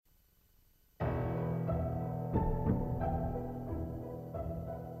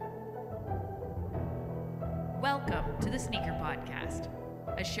Welcome to the Sneaker Podcast,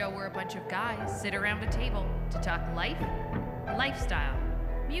 a show where a bunch of guys sit around a table to talk life, lifestyle,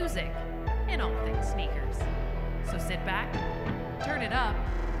 music, and all things sneakers. So sit back, turn it up,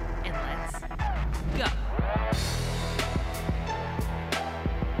 and let's go.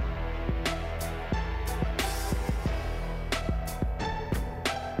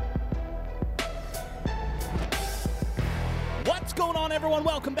 What's going on, everyone?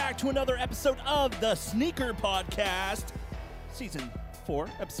 Welcome back to another episode of the Sneaker Podcast, Season 4,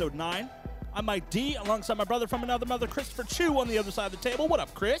 Episode 9. I'm Mike D, alongside my brother from another mother, Christopher Chu, on the other side of the table. What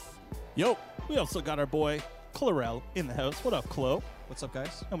up, Chris? Yo. We also got our boy, Clarell, in the house. What up, Chloe? What's up,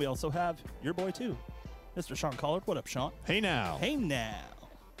 guys? And we also have your boy, too, Mr. Sean Collard. What up, Sean? Hey now. Hey now.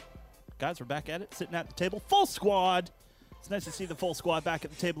 Guys, we're back at it, sitting at the table. Full squad. It's nice to see the full squad back at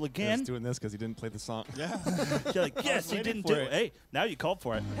the table again. He's doing this because he didn't play the song. Yeah. You're like, yes, he didn't do it. Hey, now you called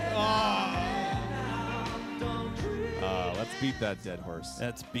for it. Let's beat that dead horse.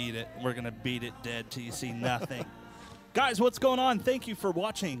 Let's beat it. We're going to beat it dead till you see nothing. Guys, what's going on? Thank you for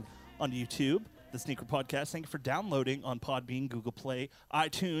watching on YouTube, the Sneaker Podcast. Thank you for downloading on Podbean, Google Play,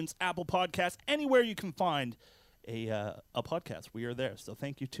 iTunes, Apple Podcasts, anywhere you can find a podcast. We are there. So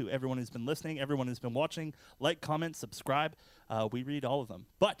thank you to everyone who's been listening, everyone who's been watching. Like, comment, subscribe. We read all of them.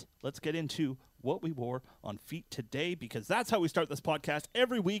 But let's get into what we wore on feet today, because that's how we start this podcast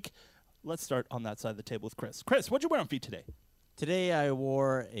every week. Let's start on that side of the table with Chris. Chris, what'd you wear on feet today? Today I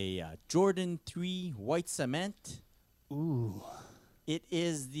wore a Jordan 3 white cement. Ooh. It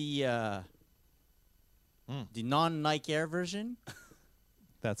is the non-Nike Air version.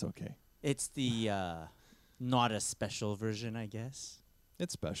 That's okay. It's the not a special version, I guess.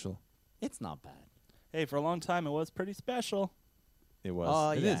 It's special. It's not bad. Hey, for a long time, it was pretty special. It was.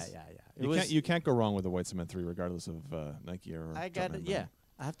 Oh, It yeah, is. yeah. You can't go wrong with a white cement 3, regardless of Nike or. I got it. Yeah,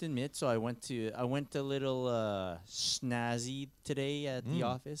 I have to admit. So I went a little snazzy today at the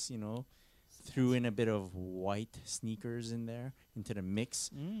office. You know, threw in a bit of white sneakers in there into the mix.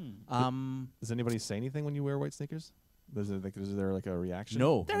 Does anybody say anything when you wear white sneakers? Is there like a reaction?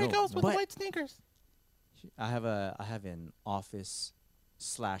 No. There he goes with the But- white sneakers. I have an office /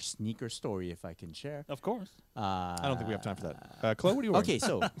 sneaker story if I can share. Of course. I don't think we have time for that. Chloe, what are you wearing? Okay,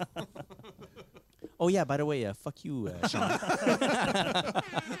 so. Oh yeah, by the way, fuck you, Sean.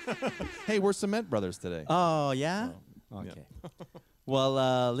 Hey, we're cement brothers today. Oh yeah. Oh, Okay.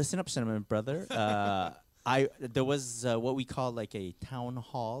 Well, listen up, Cinnamon Brother. There was what we call like a town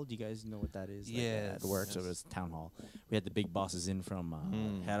hall. Do you guys know what that is? Like, Yes. at work, so it was town hall. We had the big bosses in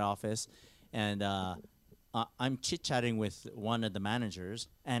from head office, and I'm chit chatting with one of the managers,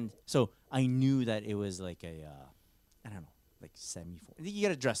 and so I knew that it was like a I don't know, like semi-formal. You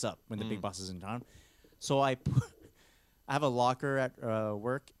gotta dress up when the big boss is in town. So I have a locker at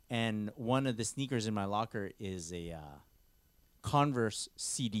work, and one of the sneakers in my locker is a Converse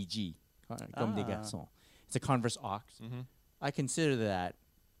CDG, Comme des Garçons. It's a Converse Ox. I consider that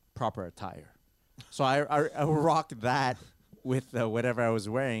proper attire. So I rocked that with whatever I was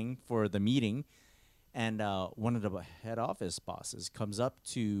wearing for the meeting. And one of the head office bosses comes up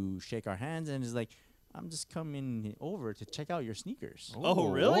to shake our hands and is like, I'm just coming over to check out your sneakers. Oh,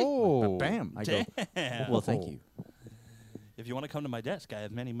 really? Oh. Bam. I go, well, thank you. If you want to come to my desk, I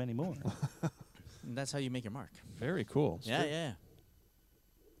have many, many more. And that's how you make your mark. Very cool. Yeah.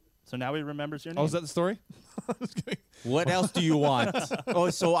 So now he remembers your name. Oh, is that the story? What else do you want? Oh,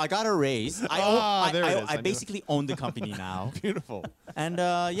 so I got a raise. there it is. I I knew basically own the company now. Beautiful. And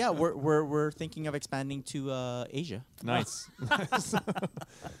yeah, we're thinking of expanding to Asia. Nice.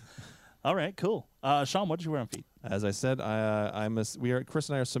 All right, cool. Sean, what did you wear on feet? As I said, Chris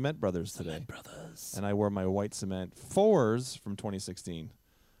and I are cement brothers today. Brothers. And I wore my white cement 4s from 2016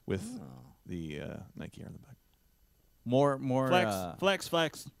 with the Nike Air in the back. More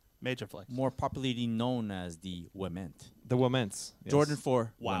Flex. Major flex. more popularly known as the Wement. The Woments. Yes. Jordan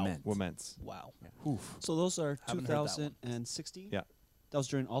 4 Wow. Wement. Woments. Wow. So those are Haven't heard that one. 2016? Yeah, That was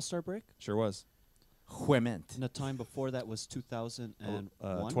during All-Star break? sure was. Wement. And the time before that was 2001?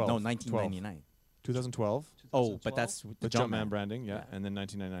 12. No, 1999. 2012. Oh, but that's The Jumpman branding, yeah. And then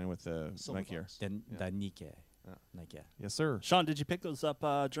 1999 with the Nike Air. the Nike. Nike. Yes, sir. Sean, did you pick those up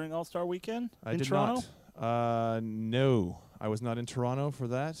during All-Star Weekend I in did Toronto? not. No, I was not in Toronto for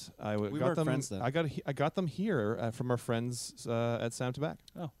that. We got were them. friends then. I got them here from our friends at Sam Tabac.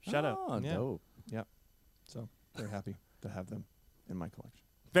 Oh, shout out. Oh, Yeah. dope. Yep. So very happy to have them in my collection.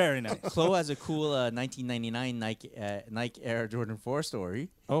 Very nice. Chloe has a cool 1999 Nike Air Jordan 4 story.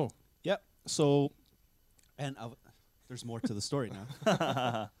 Oh, Yep. So, and there's more to the story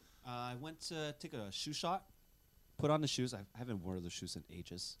now. I went to take a shoe shot put on the shoes. I haven't worn those shoes in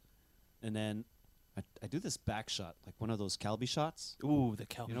ages. And then I do this back shot, like one of those Calbee shots. Ooh, the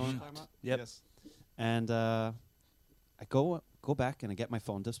Calvin. You know what I'm talking about? Yep. Yes. And I go back and I get my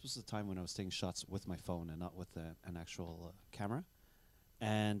phone. This was the time when I was taking shots with my phone and not with an actual camera.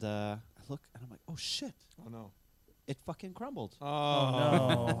 And I look and I'm like, oh shit, Oh no. it fucking crumbled. Oh,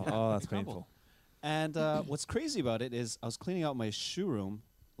 no. Oh, that's It crumbled. painful. And what's crazy about it is I was cleaning out my shoe room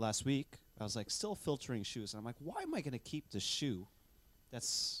last week. I was like still filtering shoes. And I'm like, why am I going to keep the shoe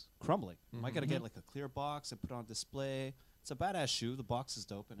that's crumbling? Am I going to get like a clear box and put it on display? It's a badass shoe. The box is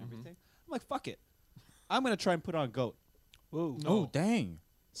dope and everything. I'm like, fuck it. I'm going to try and put on GOAT. Whoa. Oh, dang.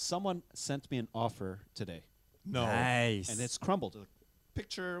 Someone sent me an offer today. No. Nice. And it's crumbled. The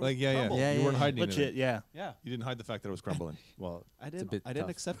picture Like yeah, crumbled. Yeah, You weren't hiding Legit, it. yeah. Yeah. You didn't hide the fact that it was crumbling. well, I it's a didn't. bit I didn't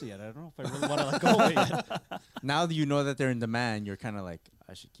tough. accept it yet. I don't know if I really want to let go of it yet. Now that you know that they're in demand, you're kind of like,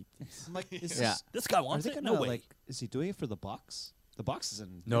 I should keep these. I'm like, is Yeah. this, This guy are wants they it? gonna, No way. like, is he doing it for the box? The box is in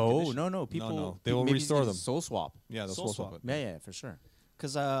good No, condition. no. People, no. They will maybe restore it's them. Soul swap. Yeah, the Soul soul swap. swap. Yeah, for sure.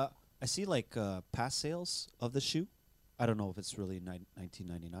 Because I see like past sales of the shoe. I don't know if it's really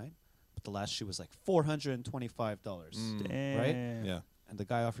 1999, but the last shoe was like $425, right? Yeah. And the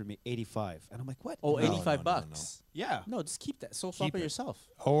guy offered me 85, and I'm like, what? Oh, No, 85 no, bucks. Yeah. No, just keep that. Soul swap Keep it it. yourself.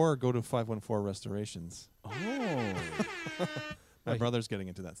 Or go to 514 Restorations. Oh, My brother's getting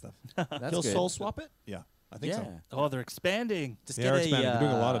into that stuff. that's He'll good. soul swap it. Yeah, I think yeah. so. Oh, they're expanding. Just They get are a, expanding. They're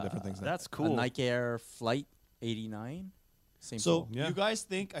doing a lot of different things now. That's A cool. Nike Air Flight 89. Same So soul. Yeah. you guys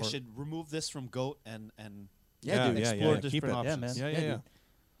think I Or- should remove this from GOAT and Yeah, dude. explore Keep different it. options? Yeah, man. Yeah, Yeah, yeah, yeah. dude.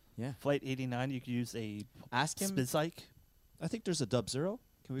 Yeah. Flight 89, you could use a Ask him. Spizike. I think there's a Dub Zero.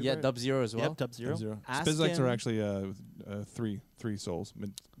 Can we Yeah, wear it? Dub Zero as well. Yep, Dub Zero. Zero. Ask Spizikes him- are actually three soles,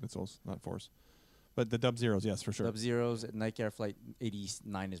 mid soles, not fours. But the Dub Zeros, yes, for sure. Dub Zeros at Nike Air Flight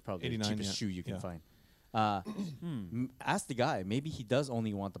 89 is probably the 89, cheapest yeah. shoe you can Yeah. find. Ask the guy. Maybe he does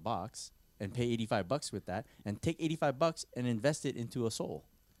only want the box and pay 85 bucks with that, and take 85 bucks and invest it into a sole.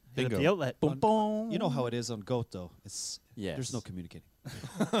 Hit up Bingo. the outlet. Boom, boom. You know how it is on GOAT though. It's Yes. there's no communicating.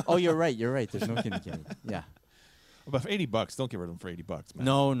 Oh, you're right. You're right. There's no communicating. Yeah. But for 80 bucks, don't get rid of them for 80 bucks, man.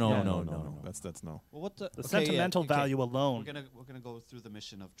 No. That's no. Well, what the The sentimental value We're alone. gonna go through the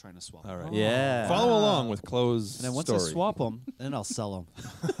mission of trying to swap. All them. right. Yeah. Follow along with Chloe's And then once story. I swap them, then I'll sell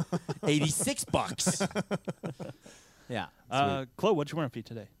them. 86 bucks. Yeah. Chloe, what you wearing for you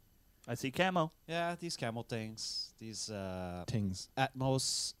today? I see camo. Yeah, these camel things, these Tings.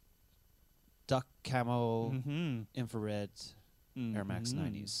 Atmos duck camo Mm-hmm. infrared Air Max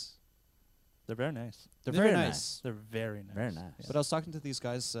 90s. They're very nice. They're They're very very nice. They're very nice. Very nice. But I was talking to these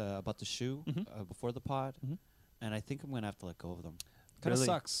guys about the shoe Mhm. before the pod, Mhm. and I think I'm gonna have to let go of them. Kind of Really?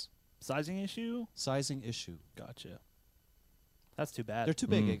 sucks. Sizing issue? Sizing issue. Gotcha. That's too bad. They're too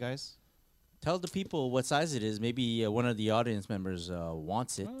big, Mm. eh, guys? Tell the people what size it is. Maybe one of the audience members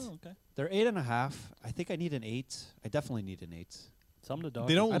wants it. Oh, okay. They're 8.5. I think I need an 8. I definitely need an 8. Some of the dogs.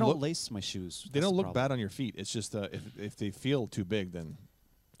 They don't I don't look- lace my shoes. They That's don't the look problem. bad on your feet. It's just if they feel too big, then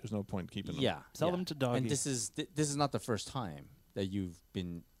there's no point keeping them. Yeah. Sell yeah. them to doggies. And this is not the first time that you've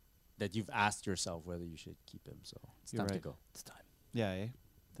asked yourself whether you should keep him. So it's You're time to right. go. It's time. Yeah, eh?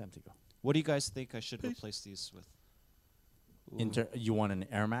 Time to go. What do you guys think I should Please. replace these with? You want an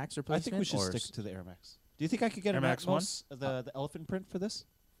Air Max I replacement? think we should or stick to the Air Max. Do you think I could get Air an Max 1? Atmos, the elephant print for this?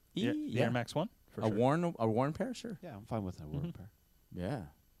 Yeah, the yeah. Air Max 1? For a sure. worn pair, sure. Yeah, I'm fine with a word Mhm. pair. Yeah.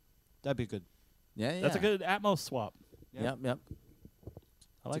 That'd be good. Yeah, yeah. That's a good Atmos swap. Yep. I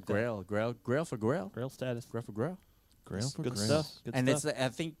It's like a grail for grail. that. Grail status. Grail for grail. Grail for Good grail. stuff. Good And stuff. I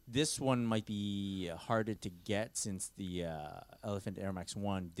think this one might be harder to get since the Elephant Air Max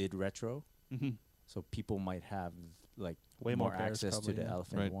 1 did retro. Mhm. So people might have like Way more pairs access probably, to the yeah.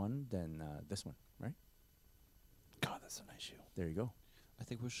 Elephant Right. 1 than this one, right? God, that's a nice shoe. There you go. I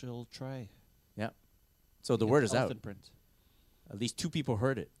think we should try. Yeah. So the Get word is out. elephant print. At least 2 people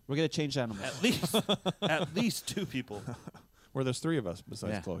heard it. We're gonna change animals. At least 2 people. Where there's 3 of us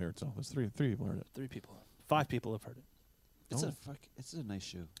besides Yeah. Chloe here, so there's three people heard it. 3 people. 5 people have heard it. It's Oh. It's a nice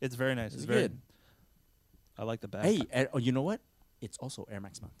shoe. It's very nice. It's It's very good. I like the back. Hey, oh, you know what? It's also Air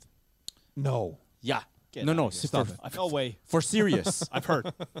Max month. No. Yeah. Get no, outta no. here. Stop for, it. No way. for serious. I've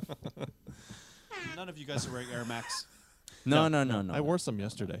heard. None of you guys are wearing Air Max. no. I wore some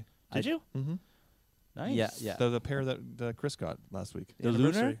yesterday. Did you? Mm-hmm. Nice. Yeah, yeah. The pair that Chris got last week. The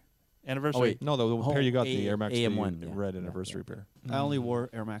Anniversary. Lunar? Anniversary. Oh, wait. No, the pair you got, the A- Air Max AM1, the yeah. red Yeah, anniversary yeah. pair. I only wore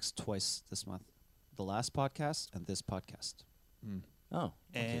Air Max twice this month. The last podcast and this podcast. Mm. Oh.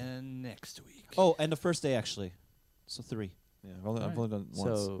 okay. And next week. Oh, and the first day actually. So 3. Yeah, I've only Alright. done it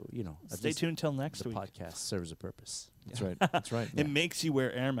once. So, you know, at Stay least tuned till next the week. podcast serves a purpose. That's right. That's right. It makes you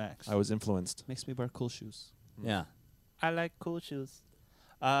wear Air Max. I was influenced. Makes me wear cool shoes. Yeah. I like cool shoes.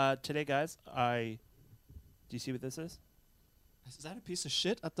 Today, guys, do you see what this is? Is that a piece of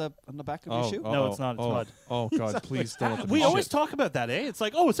shit on the back of Oh, your shoe? No, it's not. It's mud. Oh God, please don't. Let them We shit. always talk about that, eh? It's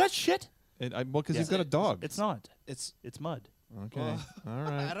like, oh, is that shit? Well, because he's got a dog. It's not. It's. It's mud. Okay. Well, All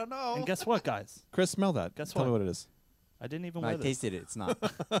I right. don't know. And guess what, guys? Chris, smell that. Guess Tell me what? what it is. I didn't even I wear this. tasted it. It's not.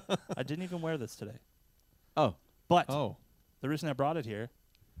 I didn't even wear this today. Oh. But Oh. the reason I brought it here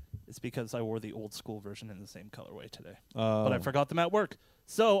is because I wore the old school version in the same colorway today. Oh. But I forgot them at work.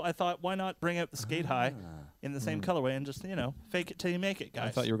 So I thought, why not bring out the skate high in the same colorway and just, fake it till you make it, guys.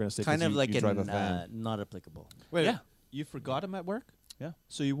 I thought you were going to say Kind 'cause of you, like you drive a an van. not applicable. Wait, Yeah. you forgot him at work? Yeah.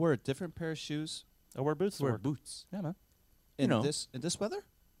 So you wore a different pair of shoes I wear boots to Wear work. boots. Yeah, man. in know. this weather?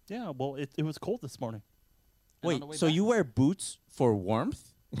 Yeah, well, it was cold this morning. And on Wait, the way so back? you wear boots for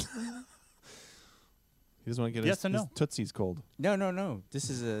warmth? He doesn't want to get Yes his, and his no. tootsies cold. No. This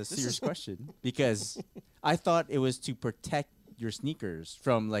is a serious question because I thought it was to protect your sneakers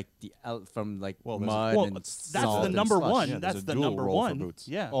from like Well, there's- mud Well, and that's salt the and number slush. one. Yeah, there's That's a the dual number roll for one. boots.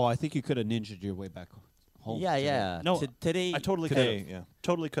 Yeah. Oh, I think you could have ninja'd your way back home. Yeah, today. yeah. No, Today I totally could Today, have. yeah.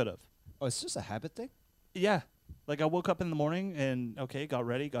 Totally could have. Oh, it's just a habit thing? Yeah. Like I woke up in the morning and got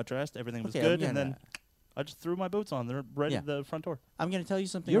ready, got dressed, everything was Okay, good, I'm and then gonna- I just threw my boots on. They're right Yeah. at the front door. I'm gonna tell you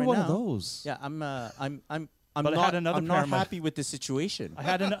something You're right one now. of those. Yeah, I'm But I not had another I'm pair not of my- happy with the situation. I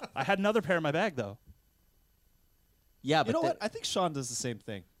had another pair in my bag though. Yeah, You but know what? I think Sean does the same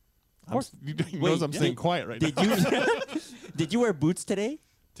thing. He Wait, knows I'm did- staying quiet right did now. you did you wear boots today?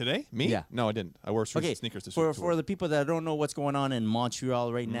 Today? Me? Yeah. No, I didn't. I wore Okay, sneakers to for work. for the people that don't know what's going on in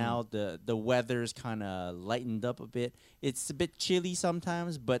Montreal right now, the weather's kind of lightened up a bit. It's a bit chilly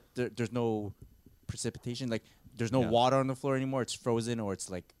sometimes, but there's no precipitation. Like there's no Yeah. water on the floor anymore. It's frozen or it's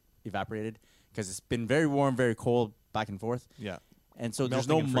like evaporated because it's been very warm, very cold, back and forth. Yeah. And so there's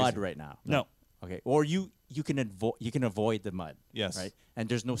Melting no and mud freezing. right now. No. Okay, or you can avoid the mud. Yes. Right, and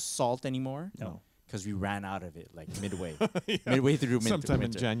there's no salt anymore. No. Because we ran out of it like midway through Sometime in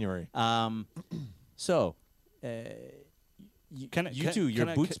winter. January. So, Can I- you can- two, you're can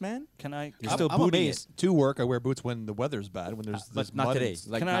I- boots, can- man. Can I? You're still I'm booting amazed. To work, I wear boots when the weather's bad. When there's but this not mud today. and-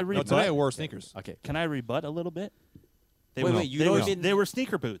 Like Can I not- No, rebut? today I wore sneakers. Okay. Can I rebut a little bit? They Wait, were, wait, you they don't were, even- they were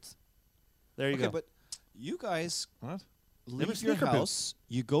sneaker boots. There you Okay, go. but you guys What? leave your sneaker boots. house,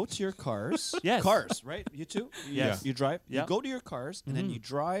 you go to your cars. Yes. Cars, right? You two? Yes. You drive. Yeah. You go to your cars, and then Mhm. you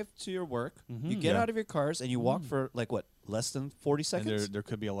drive to your work. You Mhm. get Yeah. out of your cars, and you walk for, like, what, less than 40 And seconds? there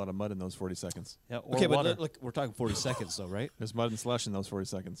could be a lot of mud in those 40 seconds. Yeah, or Okay, water. but look, we're talking 40 seconds, though, right? There's mud and slush in those 40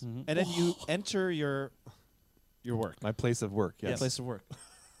 seconds. Mhm. And then you enter your work. My place of work, yes. Yes. Place of work.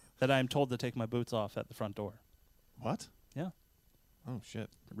 That I am told to take my boots off at the front door. What? Yeah. Oh, shit.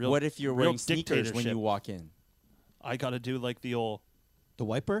 Real, What if you're real wearing sneakers when dictatorship. you walk in? I got to do like the old. The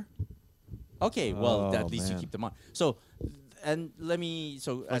wiper? Okay, well Oh, at least you man. keep them on. So, and let me.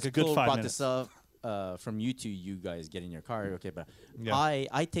 So as a good Phil 5 brought minutes. this up from you two, you guys get in your car. Okay, but Yeah.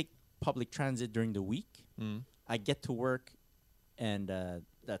 I take public transit during the week. Mm. I get to work, and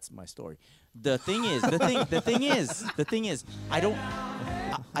that's my story. The thing is, the thing is, I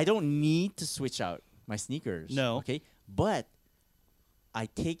don't need to switch out my sneakers. No. Okay, but I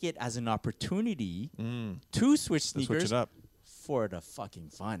take it as an opportunity Mm. to switch To sneakers switch it up. for the fucking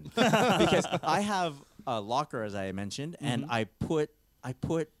fun because I have a locker, as I mentioned, and I brought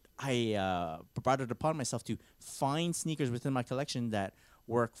it upon myself to find sneakers within my collection that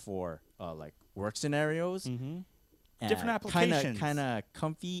work for like work scenarios. Mhm. Different applications. Kind of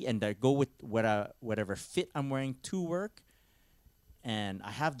comfy, and that go with whatever fit I'm wearing to work. And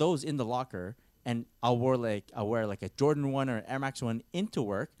I have those in the locker, and I'll wear like a Jordan 1 or Air Max 1 into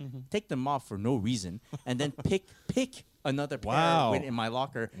work, take them off for no reason, and then pick another pair Wow. in my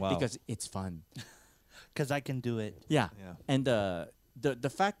locker Wow. because it's fun. Because I can do it. Yeah. Yeah. And the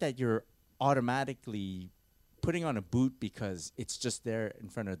fact that you're automatically putting on a boot because it's just there in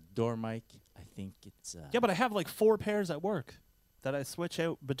front of the door, Mike, I think it's Yeah, but I have like 4 pairs at work that I switch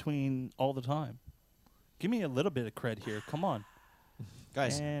out between all the time. Give me a little bit of cred here. Come on.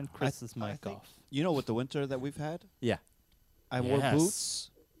 Guys, And Chris's I mic think- off. you know, with the winter that we've had, yeah. I wore Yes.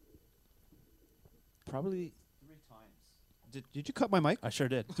 boots probably 3 times. Did you cut my mic? I sure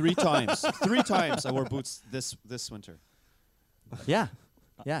did. 3 times. 3 times I wore boots this winter. Yeah.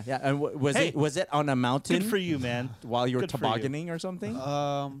 Yeah, yeah. And Hey, was it on a mountain Good for you, man. while you were Good for you. tobogganing or something?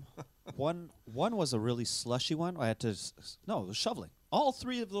 One was a really slushy one. I had to no, it was shoveling. All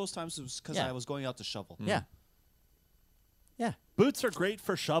 3 of those times was because Yeah. I was going out to shovel. Yeah. Yeah. Boots are great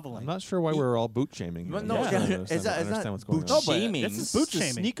for shoveling. I'm not sure why we're all boot shaming. here. Well, no, I'm not sure I it's understand- not- I it's understand not what's going boot on. shaming. This is boot It's a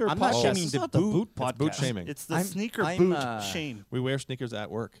shaming. sneaker I'm not podcast. shaming It's the not boot. podcast. It's boot shaming. It's the I'm- sneaker I'm, boot shame. We wear sneakers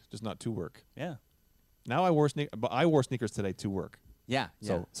at work, just not to work. Yeah. Now but I wore sneakers today to work. Yeah.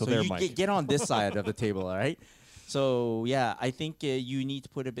 So there, you Mike. get on this side of the table, all right? So yeah, I think you need to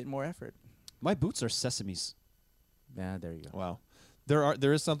put a bit more effort. My boots are sesames. Yeah, there you go. Wow.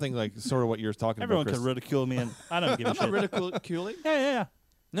 There is something like sort of what you're talking Everyone about. can ridicule me, and I don't give a I'm not shit. ridiculing. Yeah.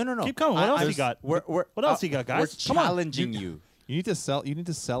 No. Keep going. What else you got? We're, What else you got, guys? We're Come on. challenging you. You need to sell. You need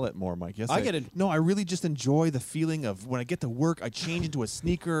to sell it more, Mike. Yes, I get it. No, I really just enjoy the feeling of when I get to work, I change into a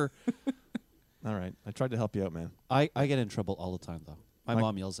sneaker. All right, I tried to help you out, man. I get in trouble all the time, though. My Like-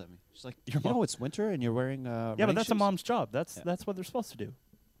 mom yells at me. She's like, Your you know mom- it's winter and you're wearing Yeah, but running that's a shoes?" mom's job. That's what they're supposed to do.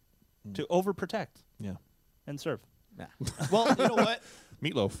 To overprotect Yeah, and serve. Yeah. Well, you know what?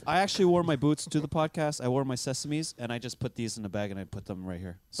 meatloaf. I actually wore my boots to the podcast. I wore my sesames, and I just put these in the bag and I put them right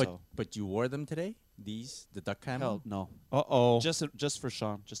here. But you wore them today? The duck camo? Hell, no. Oh, Just for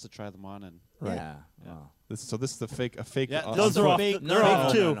Sean, just to try them on. And right. Yeah. Wow. So this is a fake. Yeah, Those are off. fake- They're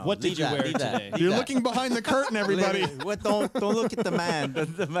off too. What did Leave you that, wear leave that, today? leave You're that. looking behind the curtain, everybody. What? Don't look at the man.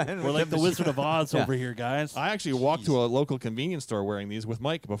 The man. We're like the Wizard of Oz Yeah. over here, guys. I actually walked to a local convenience store wearing these with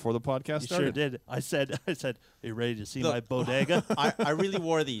Mike before the podcast You started. sure did. I said, are you ready to see Look, my bodega? I really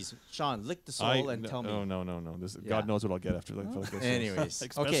wore these. Sean, lick the sole and tell me. Oh no. This, Yeah. God knows what I'll get after this. Anyways,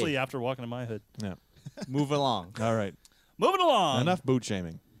 Especially okay, after walking in my hood. Yeah. move along. All right. Moving along. Enough boot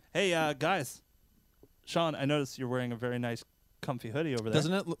shaming. Hey, guys. Sean, I noticed you're wearing a very nice, comfy hoodie over there.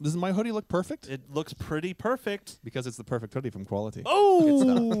 Doesn't my hoodie look perfect? It looks pretty perfect. Because it's the perfect hoodie from Quality.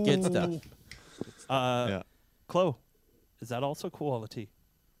 Oh, Good stuff. Yeah. Chloe, is that also quality?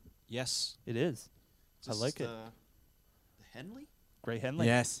 Yes. It is. I like it. The Henley? Gray Henley.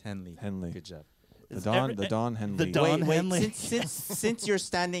 Yes, Henley. Henley. Good job. Is The Don Henley. the Don Henley. Since you're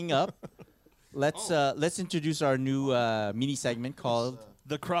standing up, let's introduce our new mini segment called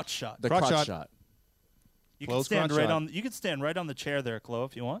The crotch shot. the Crotch crotch shot. shot. You can Close stand crotch right shot. on. You can stand right on the chair there, Chloe,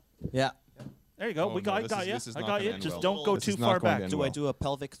 if you want. Yeah. There you go. Oh, we got. no, I this got is- you. this is I not got gonna you. end Just well. don't go This too is not far going to back. end Do well. I do a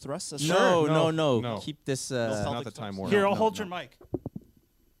pelvic thrust? No. no. Keep this. This is not pelvic the time thrust. warner. Here, I'll No, hold no. your mic.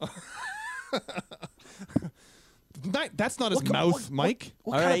 That's not his mouth, Mike.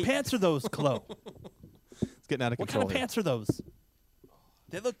 What All kind right. of pants are those, Chloe? It's getting out of What control. kind of here. pants are those?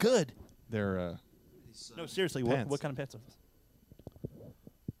 They look good. They're No, seriously. Pants. What kind of pants are those?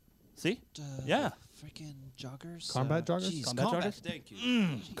 See? Yeah. Freaking joggers. Combat joggers? Geez, Combat joggers? Thank you.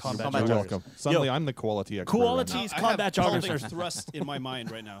 Combat Combat joggers. You're joggers. welcome. Suddenly, Yo. I'm the quality expert. right now. Quality's combat joggers are thrust in my mind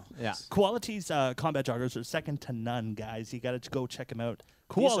right now. Yeah. Quality's combat joggers are second to none, guys. You got to go check them out.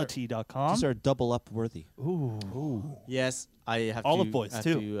 Quality.com. These are double up worthy. Ooh. Yes, I have Olive to. boys, have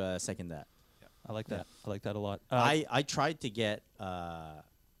too. To second that. I like that. Yeah. I like that a lot. I tried to get.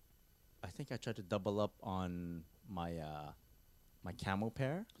 I think I tried to double up on my my camo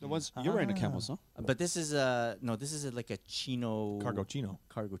pair, The ones you're wearing the camels, huh? but this is no. This is like a chino Cargo chino.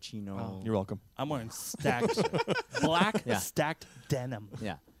 Cargo chino. You're welcome. I'm wearing stacked black Yeah. stacked denim.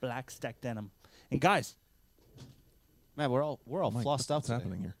 Yeah. Black stacked denim. And guys, Man, we're all Mike, flossed out what's today.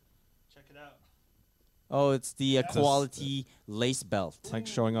 happening here? check it out. Oh, it's the quality lace belt. Mike's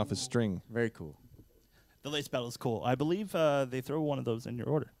showing off his string. Very cool. The lace belt is cool. I believe they throw one of those in your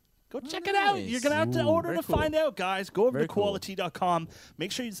order. Go check it out. nice. You're going to have to order Very to cool. find out, guys. Go over Very to cool. quality.com.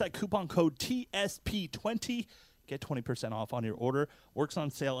 Make sure you use that coupon code TSP20. Get 20% off on your order. Works on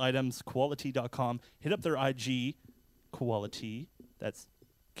sale items, quality.com. Hit up their IG, Quality. That's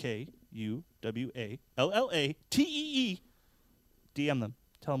KUWALLATEE. DM them.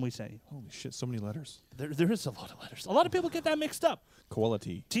 Tell them we sent you. Holy shit, so many letters. There is a lot of letters. A lot of people get that mixed up.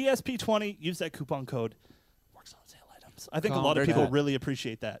 Quality. TSP20. Use that coupon code. Works on sale items. I think a lot of Very people good. really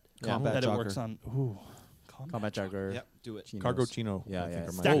appreciate that. Yeah. Combat that it jogger. works on. Ooh. Combat jogger. Yep, do it. chinos. Cargo chino. Yeah, I think yeah. are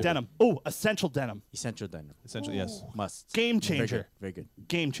my Stack favorite. denim. Oh, essential denim. Essential denim. Essentially, yes. Must. Game Very changer. good. Very good.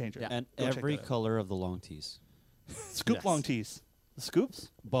 Game changer. Yeah. And Go check every that out. color of the long tees. Scoop Yes. long tees. The scoops?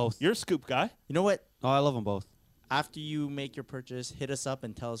 Both. You're a scoop guy. You know what? Oh, I love them both. After you make your purchase, hit us up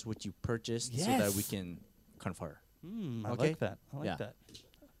and tell us what you purchased so that we Yes. can confer. I Okay. like that. I like Yeah. that.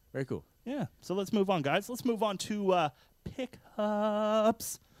 Very cool. Yeah. So let's move on, guys. Let's move on to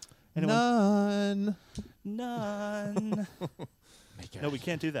pickups. Anyone? None. None. No, we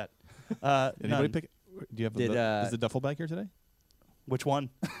can't do that. Anybody None. pick? Do you have Did, is the duffel bag here today? Which one?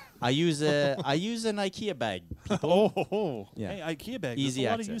 I use an IKEA bag. Oh. Yeah. Hey, IKEA bag. Easy There's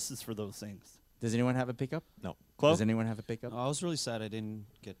a lot access. of uses for those things. Does anyone have a pickup? No. Chloe? Does anyone have a pickup? I was really sad I didn't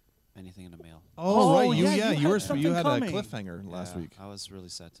get anything in the mail. Oh, right. yeah, you You had something had coming. a cliffhanger last Yeah, week. I was really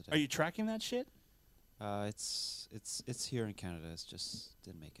sad today. Are you tracking that shit? It's here in Canada. It's just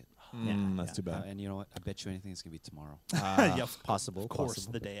didn't make it. That's too bad. And you know what? I bet you anything it's gonna be tomorrow. Yep. Possible. Of course,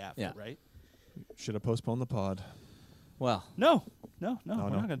 possible. the day after, Yeah. right? Should have postponed the pod. Well, No, Oh, we're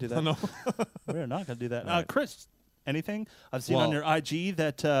not going to do that. No. We're not going to do that. All right. Chris, anything? I've seen on Well- your IG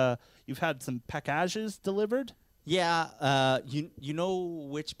that you've had some packages delivered. yeah. You know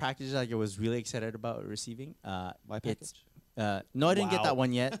which package I was really excited about receiving? My It's, package. no, I didn't get Wow. that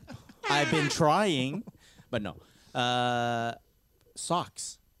one yet. I've been trying, but no.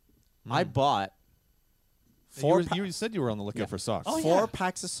 Socks. I bought You said you were on the lookout Yeah. for socks. Oh, four yeah.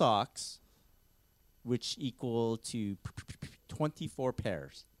 packs of socks, which equal to 24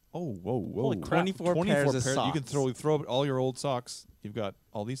 pairs. Oh, whoa, whoa. Holy crap. 24 pairs of You can socks. throw out all your old socks. You've got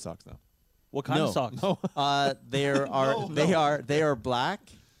all these socks now. What kind No. of socks? No. They are black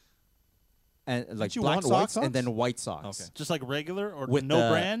and like you black want white socks and socks? then white socks Okay. Just like regular or with no the,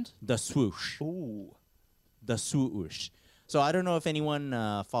 brand? The swoosh. Ooh. The swoosh. So I don't know if anyone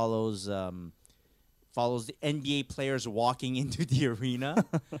follows the NBA players walking into the arena,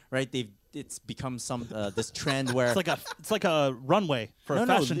 right? It's become some this trend where It's like a runway for a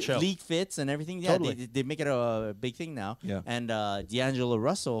fashion show. league fits and everything. Yeah, Totally. they make it a big thing now. Yeah. And D'Angelo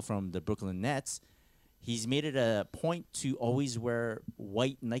Russell from the Brooklyn Nets, he's made it a point to always wear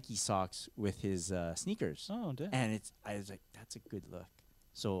white Nike socks with his sneakers. Oh, damn. And I was like, that's a good look.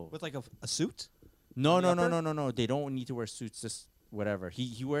 So With like a suit? no. upper? They don't need to wear suits. Just whatever.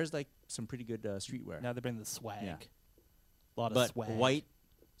 He wears like some pretty good streetwear. Now they bring the swag. Yeah. A lot of But swag. white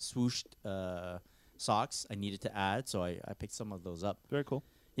swooshed socks I needed to add, so I picked some of those up. Very cool.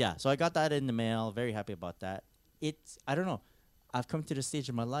 Yeah, so I got that in the mail. Very happy about that. I don't know. I've come to the stage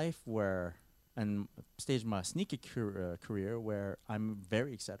of my life and stage of my sneaker career where I'm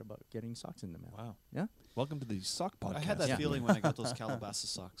very excited about getting socks in the mail. Wow. Yeah. Welcome to the sock podcast. I had that Yeah. feeling when I got those Calabasas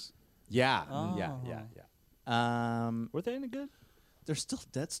socks. Yeah. Oh. Yeah. Were they any good? They're still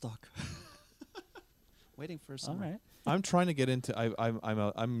dead stock. Waiting for All some. right. I'm trying to get into.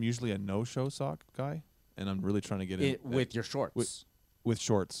 I'm usually a no-show sock guy, and I'm really trying to get in With your shorts, with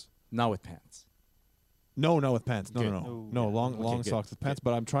shorts. not with pants. No, not with pants. No, Good. no, no, Oh, no. yeah. Long Okay, good, socks with pants.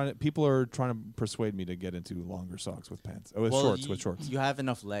 But I'm trying to. People are trying to persuade me to get into longer socks with pants. With shorts. With shorts. You have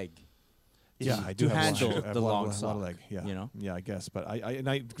enough leg. Yeah, to I do have handle a lot, I have the a lot, long a lot sock, of leg. Yeah, you know? Yeah, I guess. But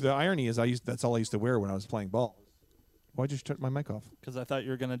the irony is, that's all I used to wear when I was playing ball. Why'd you turn my mic off? Because I thought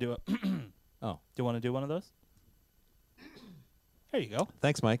you were going to do it. Do Oh, you want to do one of those? There you go.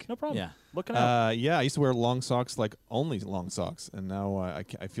 Thanks, Mike. No problem. yeah. Looking out. Yeah, I used to wear long socks, like only long socks, and now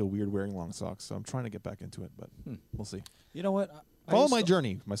I feel weird wearing long socks. So I'm trying to get back into it, but we'll see. You know what? Follow my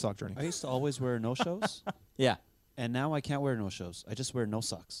journey, my sock journey. I used to always wear no-shows, Yeah. and now I can't wear no-shows. I just wear no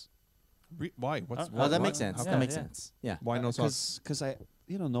socks. Why? What's Oh, Well, that why- makes sense. Yeah, That makes yeah. sense. Yeah. Why no socks? Because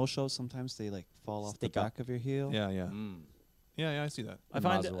no-shows sometimes they like fall off the Stick up. back of your heel. Yeah, yeah, Mm. yeah. I see that. I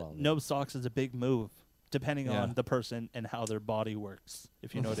find as well, no socks is a big move, depending Yeah. on the person and how their body works.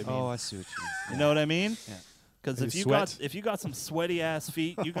 If you know what I mean. Oh, I see what you mean. You know what I mean? Yeah. Because Like if you you sweat? got some sweaty ass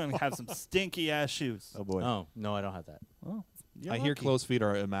feet, you're gonna have some stinky ass shoes. Oh boy, Oh no, I don't have that. Oh, you're I hear lucky. closed feet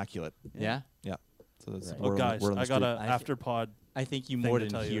are immaculate. Yeah. Yeah. So that's Right. Oh, we're on the- guys, we're on the I got street. a I after pod I think you thing more to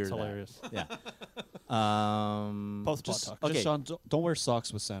than tell you. hear It's that. hilarious. Yeah. Post pod Just, talk. Okay. just Sean, don't wear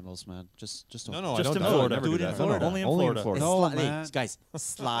socks with sandals, man. Just don't. No, Just I don't. in I would Florida. never Do it do in that. Florida. No, Only in It's Florida. No, hey, man. guys,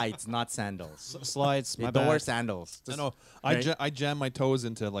 slides, not sandals. Slides. Hey, My don't bad. wear sandals. I Just- know. right? I jam my toes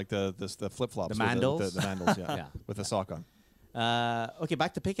into like the flip flops. The mandals? The mandals. Yeah. Yeah. With a sock on. Okay,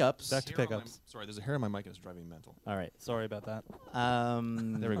 back to pickups. Back to pickups. Sorry, there's a hair on my mic and it's driving me mental. All right. Sorry about that.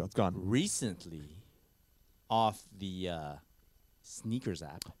 There we go. It's gone. Recently, off the sneakers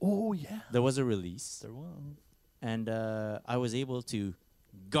app, Oh yeah, there was a release, there was. and I was able to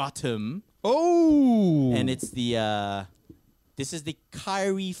got him, Oh. and it's the this is the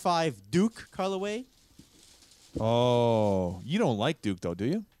Kyrie 5 Duke colorway. Oh, you don't like Duke though, do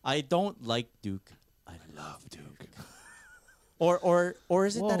you? I don't like Duke. I Love Duke. or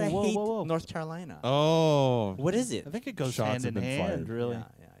is it that Whoa, I whoa, hate whoa, whoa. North Carolina? Oh. What is it? I think it goes Shots hand have in been hand. fired. Really?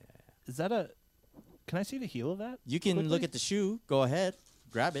 Yeah. Is that a? Can I see the heel of that? You can quickly? look at the shoe. Go ahead,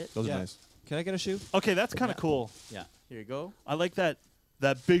 grab it. Those Yeah. are nice. Can I get a shoe? Okay, that's kind of cool. Yeah, here you go. I like that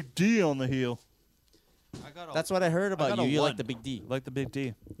big D on the heel. I got That's what I heard about got you. a You like one. the big D. I like the big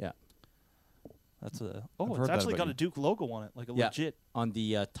D. Yeah. That's a. I've Oh, heard it's that actually about got you. a Duke logo on it, like a Yeah. legit. On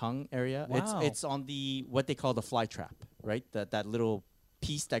the tongue area. Wow. It's on the what they call the fly trap, right? That little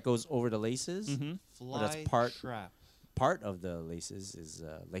piece that goes over the laces. Mm-hmm. Fly that's part- trap. Part of the laces is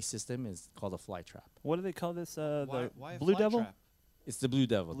lace system is called a fly trap. What do they call this? Why The a Blue fly Devil. trap? It's the Blue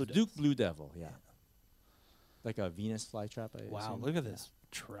Devil. Blue The Devil. Duke Blue Devil, yeah. Like a Venus fly trap. I Wow, assume. look at this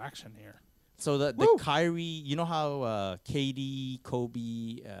traction here. So the Woo! Kyrie, you know how KD,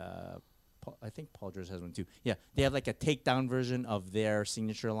 Kobe, I think Paul George has one too. Yeah, they have like a takedown version of their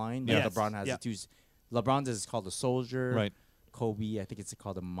signature line. Yes. Yeah, LeBron has Yeah. it too. LeBron's is called the Soldier. Right. Kobe, I think it's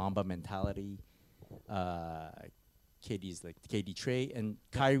called the Mamba Mentality. KD's like the KD Trey, and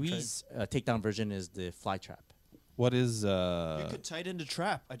Kyrie's takedown version is the Fly Trap. What is You could tie it into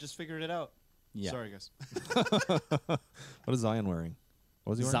trap. I just figured it out. Yeah. Sorry, guys. what is Zion wearing?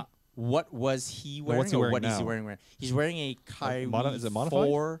 What was he wearing? What was he wearing? what's he or wearing what is he now? wearing? He's wearing a Kyrie is it modified?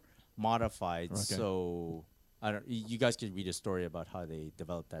 4 modified. Okay. So I don't. You guys could read a story about how they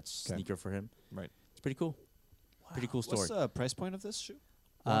developed that sneaker for him. Right. It's pretty cool. Pretty cool story. What's the price point of this shoe?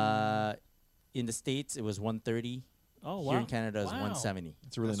 In the States, it was $130. Oh, Here in Canada, it's Wow. $170.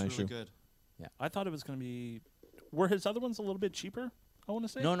 It's a really That's nice really shoe. good. I thought it was going to be. Were his other ones a little bit cheaper? I want to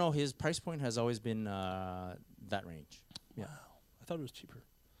say. No, his price point has always been that range. Yeah. I thought it was cheaper.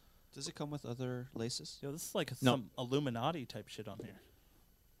 Does it come with other laces? Yo, this is like No. some Illuminati type shit on here.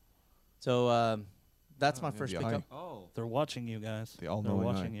 So that's my yeah, first the pickup. eye. Oh. They're watching you guys. The They're all-knowing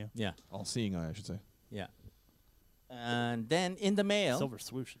watching eye. you. Yeah. All-seeing eye, I should say. Yeah. And then in the mail, Silver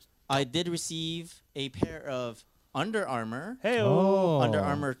swooshes. I did receive a pair of Under Armour. Hey, Oh. Under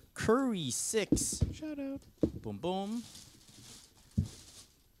Armour Curry 6. Shout out. Boom, boom.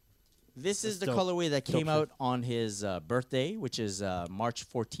 This is the dope. colorway that Dope came shit. out on his birthday, which is March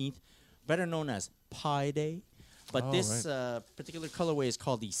 14th, better known as Pi Day. But Oh, this particular colorway is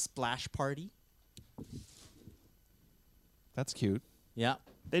called the Splash Party. That's cute. Yeah.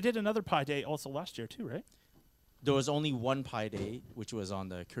 They did another Pi Day also last year too, right? There was only one Pi Day, which was on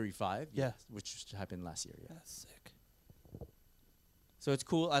the Curry 5. Yeah. Which happened last year, yeah. That's sick. So it's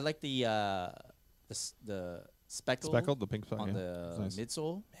cool. I like the speckle Speckled, the pink speck. on yeah. the It's nice.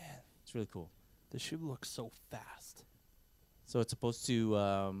 midsole. Man, It's really cool. the shoe looks so fast. So it's supposed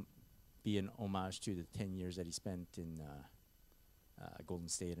to be an homage to the 10 years that he spent in Golden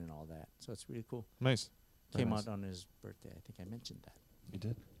State and all that. So it's really cool. Nice. Very Came nice. out on his birthday. I think I mentioned that. You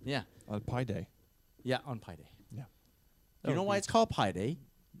did. Yeah. On Pi Day. Yeah, on Pi Day. Yeah. You know why it's called Pi Day?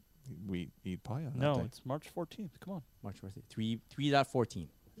 We eat pie on No, that day. it's March 14th. Come on. March 14th. 3.14.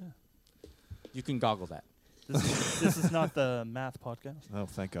 Yeah. You can goggle that. This is not the math podcast. Oh,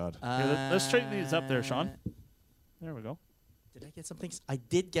 thank God. Let's straighten these up there, Sean. There we go. Did I get something? I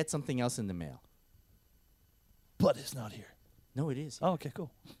did get something else in the mail. But it's not here. No, it is. Oh, okay,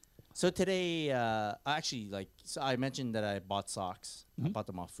 cool. So today, so I mentioned that I bought socks. I bought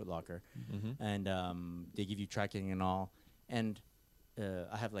them off Foot Locker, and they give you tracking and all. And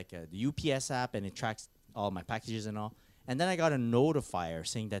I have like the UPS app, and it tracks all my packages and all. And then I got a notifier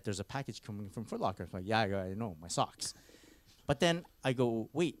saying that there's a package coming from Foot Locker. I'm like, yeah, I know, my socks. But then I go,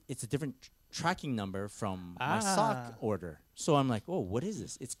 wait, it's a different tracking number from my sock order. So I'm like, oh, what is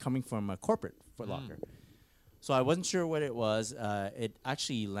this? It's coming from a corporate Foot Locker. So I wasn't sure what it was. It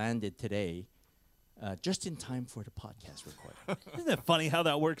actually landed today, just in time for the podcast recording. Isn't it funny how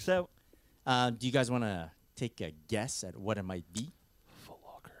that works out? Do you guys want to take a guess at what it might be? Foot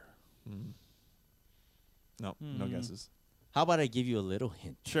Locker. No, no guesses. How about I give you a little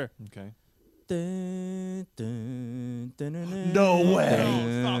hint? Sure. Okay. Dun, dun, dun, dun, dun, No way.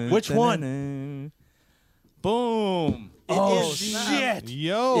 dun, Stop it. dun, Which dun, one? dun. Boom. Oh, is the- shit.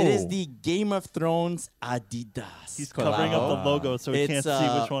 Yo. It is the Game of Thrones Adidas. He's covering up the logo so he can't see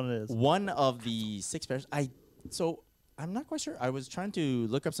which one it is. One of the 6 pairs. So I'm not quite sure. I was trying to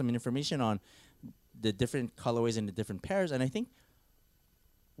look up some information on the different colorways and the different pairs, and I think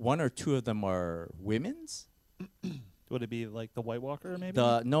 1 or 2 of them are women's. Would it be like the White Walker maybe?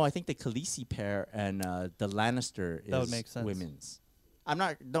 No, I think the Khaleesi pair and the Lannister is That would make sense. women's.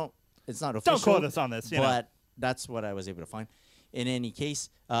 It's not official. Don't quote us on this, you know. But that's what I was able to find. In any case,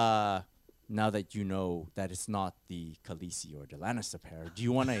 now that you know that it's not the Khaleesi or the Lannister pair, do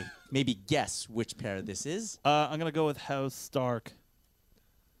you want to maybe guess which pair this is? I'm going to go with House Stark.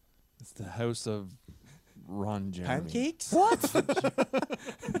 It's the house of Ron Jeremy. Pancakes? What? Is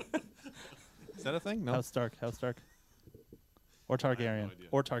that a thing? No. House Stark. Or Targaryen. idea.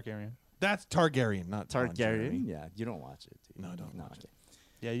 Or Targaryen. That's Targaryen, not Ron Jeremy. Targaryen? Yeah, you don't watch it. do you? No, I don't watch okay.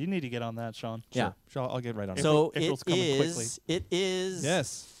 Yeah, you need to get on that, Sean. Yeah. Sure, I'll get right on it. So April's coming quickly. it is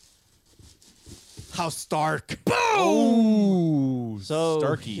Yes. House Stark. Oh, So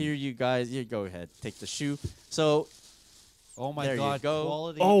Starky. here you guys, go ahead, take the shoe. So Oh my There you God! go.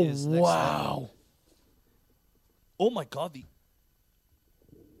 Quality Oh, is next wow. Oh, my God.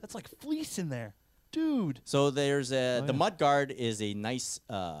 That's like fleece in there. Dude. there's the yeah. mud guard is a nice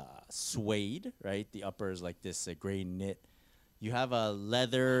suede, right? The upper is like this gray knit. You have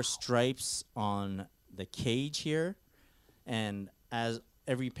leather stripes on the cage here, and as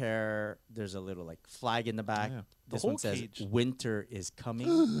every pair, there's a little like flag in the back. Yeah. This The one whole says cage. "Winter is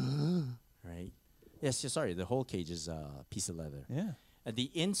coming." Right? Yes. Sorry, the whole cage is a piece of leather. Yeah.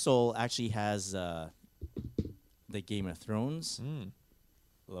 The insole actually has the Game of Thrones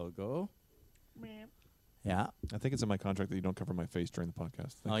logo. Yeah. I think it's in my contract that you don't cover my face during the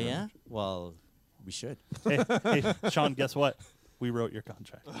podcast. Thank Oh you very yeah. much. Well, we should. Hey, Sean, guess what? We wrote your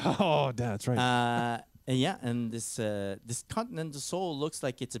contract. Oh, that's right. And yeah, and this Continental Sole looks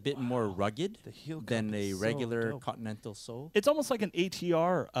like it's a bit more rugged The heel cup than a is so regular dope. Continental Sole. It's almost like an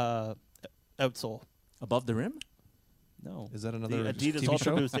ATR outsole. Above the rim? No. Is that another the Adidas TV Ultra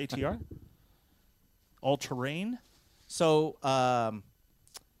show? Boost ATR? All terrain? So,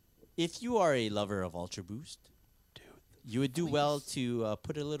 if you are a lover of Ultra Boost, you would do well to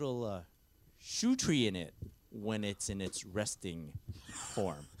put a little shoe tree in it when it's in its resting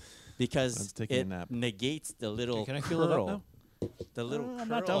form, because Let's take a it nap. negates the little Can I curl. feel it up now? The little I'm curl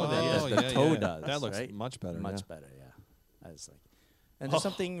not done with it that yet. the toe does. That looks right? much better. Much yeah. better, yeah. I was like, and there's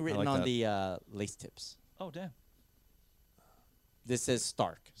something written like on that. the lace tips. Oh, damn. This says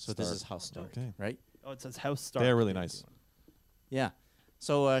Stark, so this Stark. is how Stark, Okay. right? Oh, it says House Star. They're really nice. Yeah.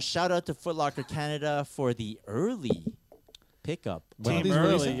 So shout out to Foot Locker Canada for the early pickup. When are Team these early,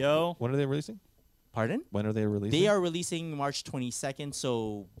 releasing? yo. When are they releasing? Pardon? When are they releasing? They are releasing March 22nd,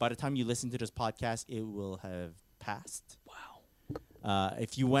 so by the time you listen to this podcast, it will have passed. Wow.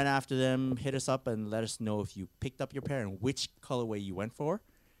 If you went after them, hit us up and let us know if you picked up your pair and which colorway you went for.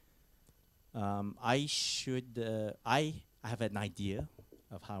 I have an idea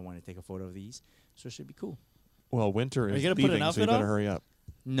of how I want to take a photo of these, so it should be cool. Well, winter you is gonna put an leaving, so you outfit better on? hurry up.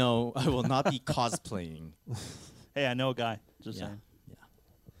 No, I will not be cosplaying. Hey, I know a guy. Just Yeah. saying.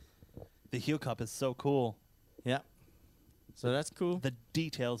 Yeah. The heel cup is so cool. Yeah. So that's cool. The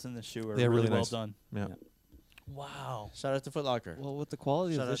details in the shoe are They're really, really well nice. done. Yeah. Yeah. Wow. Shout out to Foot Locker. Well, with the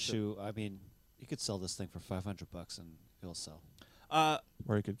quality Shout of out this to- shoe, I mean, you could sell this thing for $500 and it'll sell.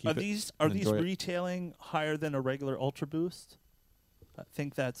 Or you could keep Are it. these and these enjoy it. retailing higher than a regular Ultra Boost? I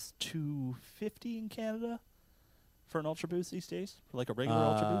think that's $250 in Canada for an Ultra Boost these days, for like a regular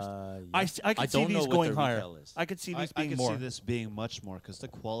Ultra Boost. I could see don't know these what going the higher. retail is. I could see I these being could more. see this being much more because the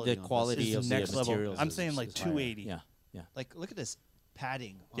quality. The on quality this This is is of next the level. materials I'm is- saying like is higher. 280. Yeah. Yeah. like look at this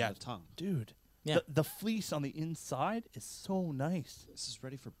padding on Yeah. the tongue. Dude. Yeah. The fleece on the inside is so nice. This is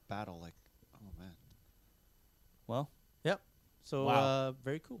ready for battle. Like, oh man. Well, Yep. So Wow.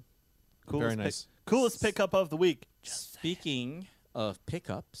 very cool. coolest Very nice. Coolest pickup of the week. Speaking of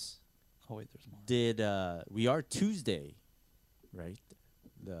pickups, Oh wait, there's more. did we are Tuesday, right?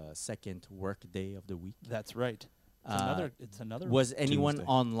 The second work day of the week. That's right. It's another. Was anyone Tuesday.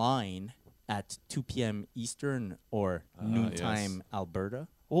 online at 2 p.m. Eastern or noontime yes. Alberta?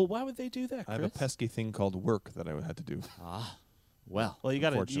 Well, why would they do that, Chris? I have a pesky thing called work that I had to do. Ah, well, Well, you got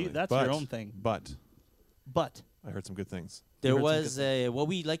to. Unfortunately. That's But- your own thing. But But I heard some good things. there heard some was good a what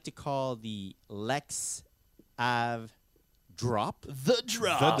we like to call the Lex Ave drop. the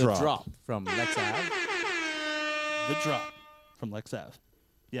drop. The The drop. drop from Lex Ave. The drop from Lex Ave.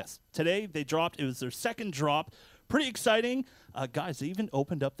 Yes. Today they dropped. It was their second drop. Pretty exciting. Guys, they even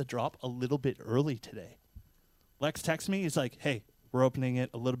opened up the drop a little bit early today. Lex texts me. He's like, hey, we're opening it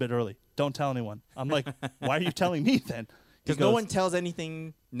a little bit early. Don't tell anyone. I'm like, why are you telling me then? He Because no goes, one tells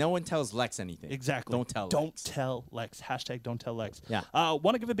anything. No one tells Lex anything. Exactly. Don't tell Don't Lex. tell Lex. Hashtag don't tell Lex. Yeah.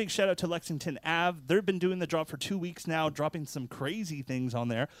 Want to give a big shout out to Lexington Ave. They've been doing the drop for 2 weeks now, dropping some crazy things on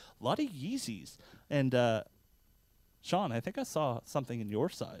there. A lot of Yeezys. And Sean, I think I saw something in your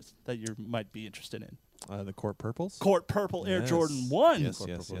size that you might be interested in. The Court Purples. Court Purple Air Yes. Jordan 1. Yes, Court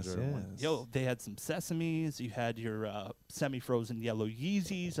yes, Purple yes, Jordan 1. yes. Yo, they had some sesames. You had your semi-frozen yellow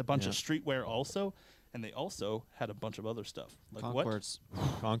Yeezys, a bunch of Yeah. streetwear also. And they also had a bunch of other stuff. Like Concords.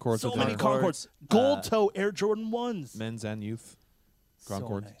 Concords. what? So are many there. Concords, Concords. Gold toe Air Jordan 1s. Men's and youth. So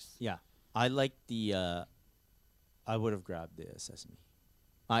Concord. nice. Yeah, I like the. I would have grabbed the sesame.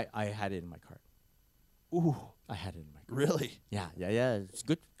 I had it in my cart. Ooh, I had it in my cart. really? Yeah. It's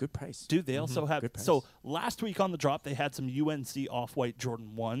good price. Dude, they also have. Good price. So last week on the drop, they had some UNC Off-White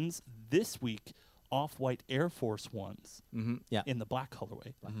Jordan 1s. This week, Off-White Air Force 1s Yeah. in the black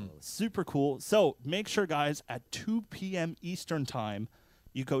colorway. colorway. Super cool. So make sure, guys, at 2 p.m. Eastern time,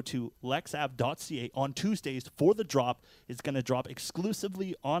 you go to lexav.ca on Tuesdays for the drop. It's going to drop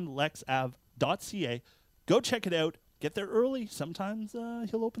exclusively on lexav.ca. Go check it out. Get there early. Sometimes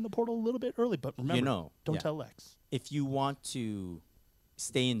he'll open the portal a little bit early, but remember, don't yeah. tell Lex. If you want to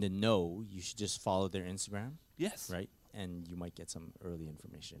stay in the know, you should just follow their Instagram, Yes. right? And you might get some early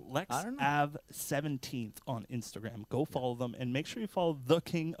information. Lex I don't know. Av 17th on Instagram. Go follow them and make sure you follow the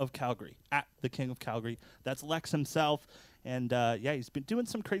King of Calgary at the King of Calgary. That's Lex himself, and yeah, he's been doing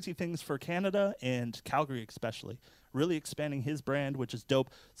some crazy things for Canada and Calgary especially. Really expanding his brand, which is dope.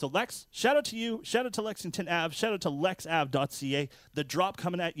 So Lex, shout out to you. Shout out to Lexington Ave. Shout out to lexav.ca. The drop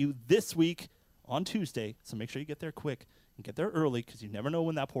coming at you this week on Tuesday, so make sure you get there quick and get there early because you never know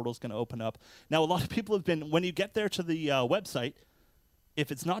when that portal is going to open up. Now, a lot of people have been, when you get there to the website,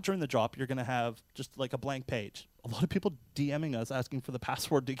 if it's not during the drop, you're going to have just like a blank page. A lot of people DMing us asking for the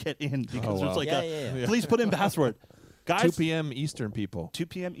password to get in because there's wow. like Yeah. please put in password. 2 Guys, p.m. Eastern, people. 2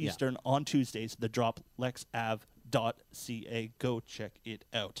 p.m. Eastern on Tuesdays, the drop, lexav.ca. Go check it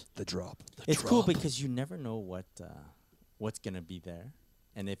out. The drop. It's cool because you never know what's gonna be there,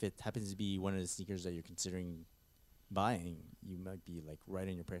 and if it happens to be one of the sneakers that you're considering buying, you might be like right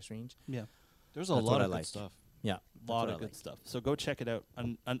in your price range. Yeah. There's a That's lot what I of good like. stuff. Yeah, A lot of good stuff. So go check it out.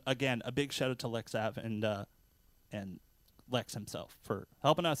 And again, a big shout out to Lexav and Lex himself for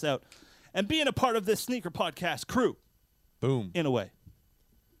helping us out and being a part of this sneaker podcast crew Boom. in a way.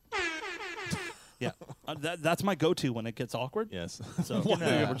 Yeah, that's my go-to when it gets awkward. Yes. So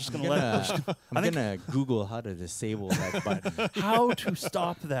we're just gonna let it. I'm gonna Google how to disable that button. How to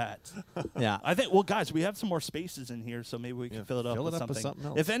stop that? Yeah, I think. Well, guys, we have some more spaces in here, so maybe we can Yeah, fill it up, fill with, it up with something.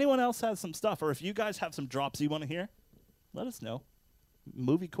 something else. If anyone else has some stuff, or if you guys have some drops you want to hear, let us know.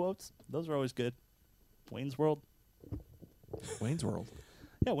 Movie quotes, those are always good. Wayne's World. Wayne's World.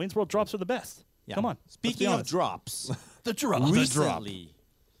 Yeah, Wayne's World drops are the best. yeah. Come on. let's be Speaking of honest. drops, the drop. recently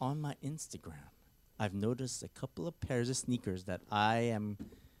on my Instagram, I've noticed a couple of pairs of sneakers that I am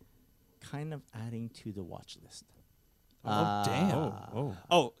kind of adding to the watch list. Oh, damn. Oh.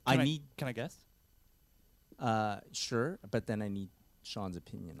 Oh, I can need- Can I guess? Sure, but then I need Sean's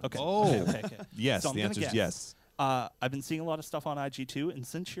opinion. On Okay. it. Oh. Okay. Yes, So I'm the gonna answer is guess. yes. I've been seeing a lot of stuff on IG too, and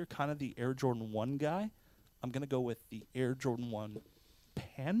since you're kind of the Air Jordan 1 guy, I'm going to go with the Air Jordan 1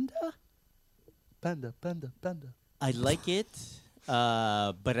 Panda? Panda. I like it,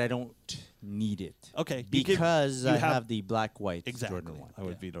 but I don't need it. Okay. Because you I have- have the black white Exactly. Jordan 1. I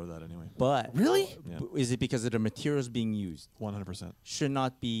would Yeah. veto that anyway. But Really? Yeah. is it because of the materials being used? 100%. Should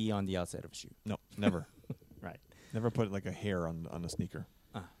not be on the outside of a shoe. No, never. Right. Never put like a hair on a sneaker.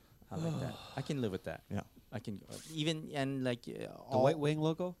 I like that. I can live with that. Yeah. I can even and like The White Wing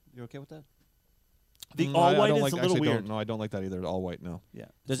logo, you're okay with that? The Mm, all I white don't is like, a little actually weird. No, I don't like that either. All white, no. Yeah.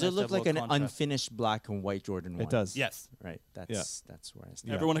 Does It's it nice to look have a like an little contrast. unfinished black and white Jordan 1? It does. Yes. Right. That's where I stand.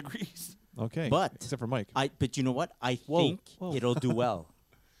 Yeah. Everyone agrees. Okay. But- except for Mike. But you know what? I Whoa, think whoa. it'll do well.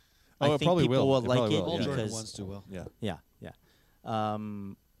 Oh, I it think probably people will. will It like probably it will, All yeah. Jordan because ones do well. Yeah. yeah.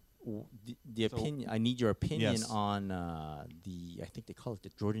 The So- opinion. I need your opinion Yes. on the. I think they call it the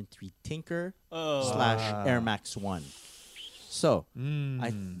Jordan 3 Tinker Oh. / Air Max 1. So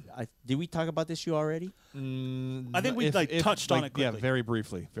Mm. I did we talk about this shoe already? I think we, like, touched on it Yeah, quickly. very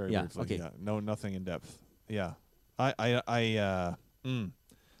briefly. Very Yeah, briefly. okay. Yeah. No, nothing in depth. Yeah.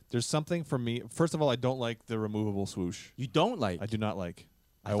 There's something for me. First of all, I don't like the removable swoosh. You don't like? I do not like.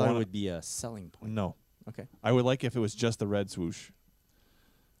 I thought wanna- it would be a selling point. No. Okay. I would like if it was just the red swoosh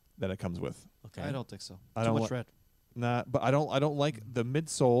that it comes with. Okay. I don't think so. I Too don't much li- red. Nah, but I don't like the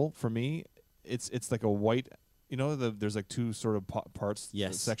midsole for me. It's like a white. You know, there's like two sort of parts,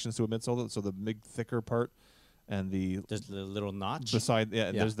 Yes. sections to a midsole. So the big thicker part, and the There's the little notch. beside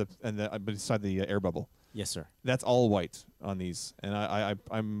Yeah. there's the beside the air bubble. Yes, sir. That's all white on these, and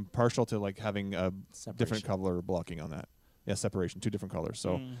I'm partial to like having a different Separation. color blocking on that. Yeah, separation, two different colors.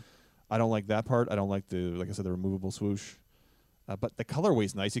 So Mm. I don't like that part. I don't like like I said, the removable swoosh. But the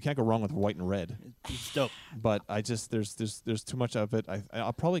colorway's nice. You can't go wrong with white and red. It's dope. But I just there's too much of it.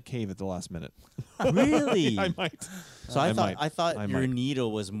 I'll probably cave at the last minute. Really? I might. So I thought might. I thought I your might.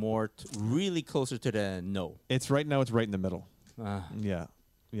 needle was more really closer to the no. It's right now. It's right in the middle. Ah. Yeah,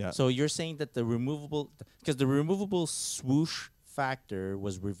 yeah. So you're saying that the removable, because the removable swoosh factor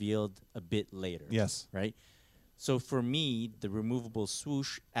was revealed a bit later. Yes. Right. So for me, the removable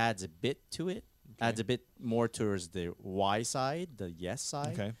swoosh adds a bit to it, adds a bit more towards the Y side, the yes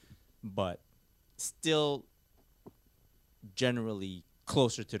side. Okay. But still, generally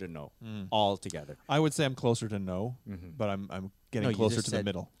closer to the no altogether. I would say I'm closer to no, Mhm. but I'm No, getting you closer just to the said-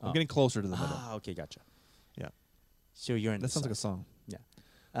 middle. oh. I'm getting closer to the middle. Ah, okay, gotcha. Yeah. So you're in. That sounds like a song.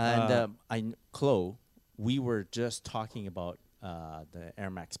 Yeah, and Chloe, we were just talking about the Air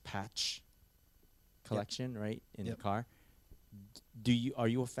Max patch collection, right, in Yep. the car. Are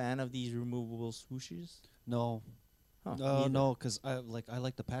you a fan of these removable swooshes? No. Huh, No, neither. no, because I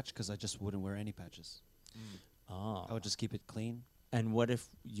like the patch because I just wouldn't wear any patches. Ah. I would just keep it clean. And what if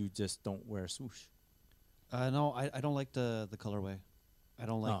you just don't wear a swoosh? No, I don't like the colorway. I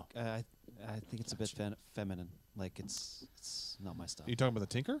don't like. Oh. I think it's a bit feminine. Like it's not my style. You talking about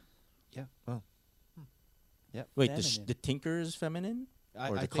the Tinker? Yeah. Oh. Yeah. Wait, Feminine. the Tinker is feminine, I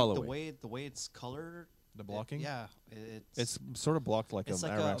or the think colorway? the way it's colored. The blocking? Yeah. It's sort of blocked like it's an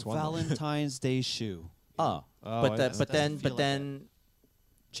like Air a Max 1. though. Valentine's Day shoe. Oh, Oh, but I- the, that but doesn't then feel but like then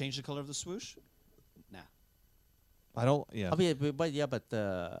Change the color of the swoosh. I don't. Yeah.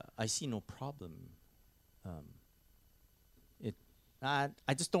 I see no problem. I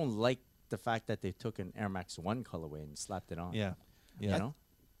just don't like the fact that they took an Air Max 1 colorway and slapped it on. Yeah. You Yeah. know?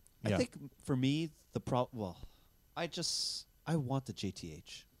 I think for me I want the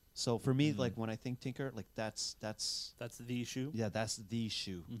JTH. So for me, like when I think Tinker, like that's the shoe. yeah, that's the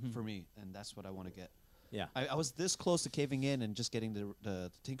shoe for me, and that's what I want to get. Yeah. I was this close to caving in and just getting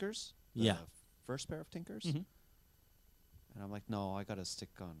the Tinkers. The Yeah. first pair of Tinkers. Mhm. And I'm like, no, I gotta stick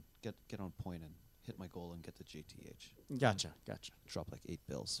on, get on point and hit my goal and get the JTH. Gotcha. Drop like 8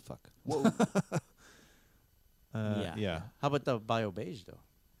 bills. Fuck. Yeah. How about the bio beige though?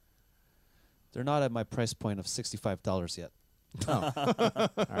 They're not at my price point of $65 yet. Oh.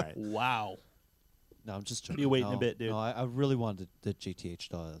 All right. Wow. No, I'm just. You waiting a bit, dude. No, I really wanted the JTH,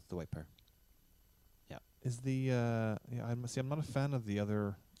 the white pair. Is the yeah? I'm not a fan of the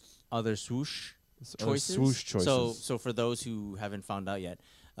other Swoosh other choices. swoosh choices. So for those who haven't found out yet,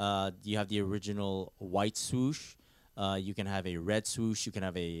 you have the original white swoosh. You can have a red swoosh. You can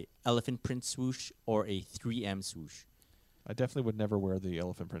have a elephant print swoosh or a 3M swoosh. I definitely would never wear the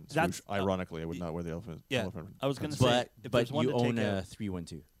elephant print That's- swoosh. Ironically, I would not wear the elephant. Yeah, elephant I was print gonna swoosh. say, But if there's one you to own take a out-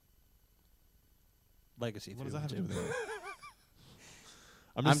 312. Legacy. What does that have to do with 312. it?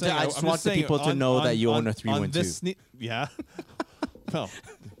 I saying- just I'm want the saying people to on- know that on- you own a on 312. this yeah. Well,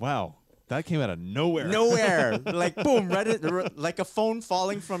 wow, that came out of nowhere. Nowhere, like boom, like a phone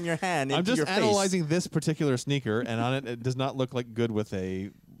falling from your hand I'm into just your face. analyzing this particular sneaker, and on it does not look like good with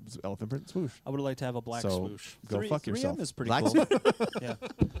a elephant print swoosh. I would like to have a black So swoosh. go fuck yourself. 3M is pretty Black cool. Yeah.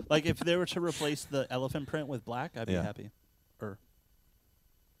 Like if they were to replace the elephant print with black, I'd be Yeah. happy. Or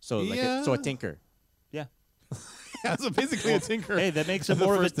So like Yeah. a tinker. yeah. Yeah, so basically a tinker. Hey, that makes it The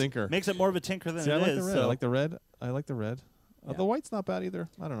more of a first tinker. makes it more of a tinker than See, I it like is. the red. So I like the red. I like the red. Yeah. The white's not bad either.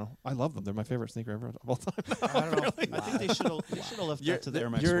 I don't know. I love them. They're my favorite sneaker ever of all time. I don't know. I think they should have left that to the Air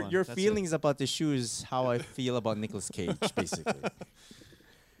Max your 1. your That's it. feelings about the shoe is how I feel about Nicolas Cage, basically.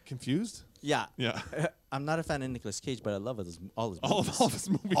 Confused? Yeah. Yeah. I'm not a fan of Nicolas Cage, but I love all his All movies. of his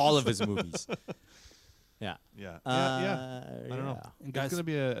movies. All of his movies. Yeah. Yeah. Uh, yeah. I don't know. And It's guys, gonna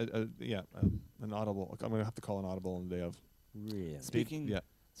be an audible. I'm gonna have to call an audible on the day of. Really. speaking Yeah.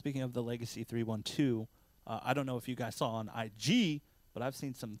 speaking of the Legacy 312, I don't know if you guys saw on IG, but I've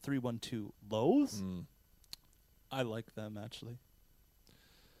seen some 312 lows. I like them actually.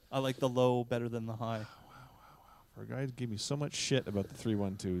 I like the low better than the high. For a guy who gave me so much shit about the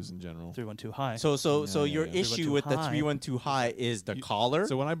 312s in general. 312 high. So Yeah, your yeah. issue with the 312 high. 312 high is the collar.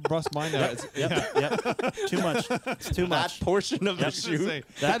 So when I bust mine out, it's Yep. Too much. It's too that much. portion of Yep. the shoe.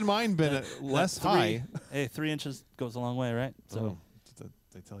 had mine been less Three- high. Hey, 3 inches goes a long way, right? So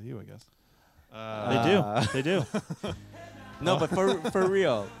They tell you, I guess. they do. No, but for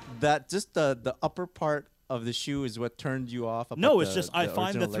real, that just the upper part of the shoe is what turned you off. About No, it's the- just I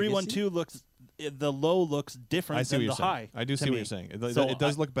find the original Legacy? 312 looks the low looks different I see than what you're the saying. high. I do to see what me. you're saying. So It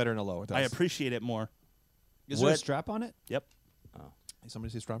does look better in a low. It does. I appreciate it more. Is there a What- strap on it? Yep.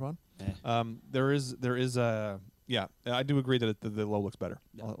 Somebody see strap on? Eh. There is yeah. I do agree that the low looks better.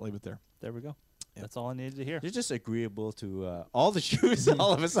 Yeah. I'll leave it there. There we go. That's all I needed to hear. You're just agreeable to all the shoes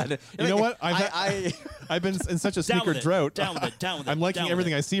all of a sudden. You know what? I I've been in such a Down sneaker with it. drought. Down with it. Down with it. I'm liking down with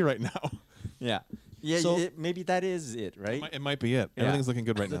everything it. I see right now. yeah. So- Maybe that is it, right? It might be it. Yeah. Everything's looking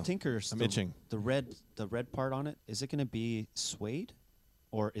good right The now. Tinkers. I'm the, itching. The red part on it. Is it going to be suede,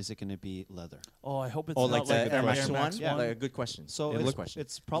 or is it going to be leather? Oh, I hope it's Oh, not like the like Air the Max Air one? Max Yeah, 1. like a good question. So Good it's, question.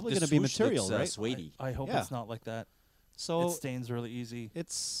 it's probably The going to be swoosh material, looks, right? suede-y. I hope Yeah. it's not like that. So It stains really easy.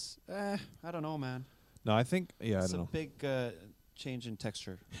 it's I don't know, man. No, I think I It's don't a know. big change in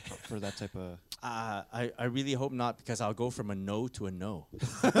texture for that type of. I really hope not, because I'll go from a no to a no.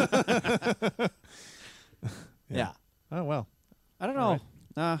 Yeah. Oh well. I don't All know.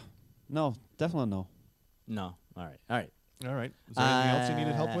 Nah, no, definitely no. No. All right. All right. Is there anything else you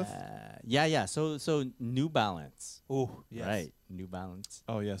needed help with? Yeah. So New Balance. Oh, yes. Right. New Balance.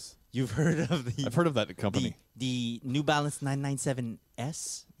 Oh yes. You've heard of the I've heard of that company. the New Balance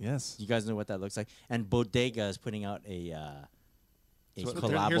 997S. Yes. You guys know what that looks like. And Bodega is putting out a So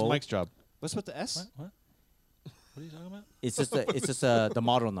collabo. here's Mike's job. What's with the S? What? What are you talking about? It's just the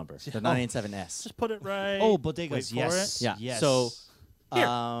model number, the 997S. Just put it right. Oh, Wait bodegas. for Yes. it. Yeah. Yes. So,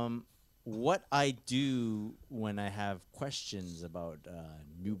 Here. what I do when I have questions about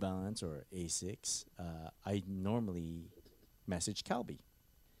New Balance or Asics, I normally message Calby,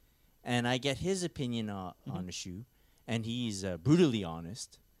 and I get his opinion on the shoe, and he's brutally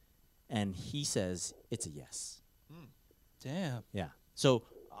honest, and he says it's a yes. Damn. Yeah. So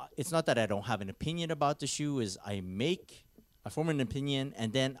it's not that I don't have an opinion about the shoe. Is I form an opinion,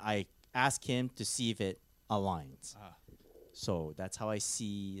 and then I ask him to see if it aligns. So that's how I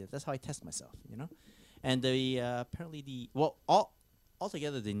see. That's how I test myself. And the apparently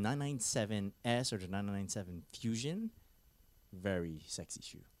altogether the 997S or the 997 Fusion, very sexy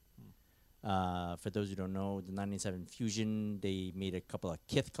shoe. For those who don't know, the 997 Fusion, they made a couple of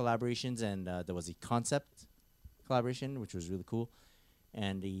Kith collaborations, and there was a concept collaboration, which was really cool.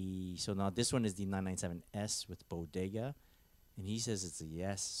 And so now this one is the 997S with Bodega, and he says it's a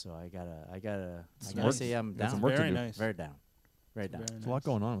yes. So I gotta say I'm Got some down. work to Very do. nice. Very down. Very down. Very There's a lot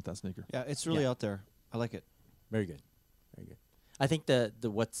going on with that sneaker. Yeah, it's really Yeah. out there. I like it. Very good. Very good. I think the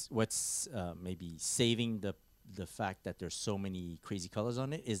what's maybe saving the fact that there's so many crazy colors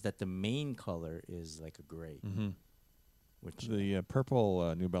on it is that the main color is like a gray, Mm-hmm. which The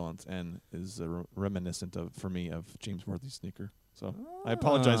purple New Balance N is reminiscent for me of James Worthy's sneaker. So I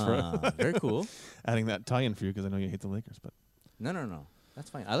apologize for very cool. adding that tie-in for you because I know you hate the Lakers. But No. That's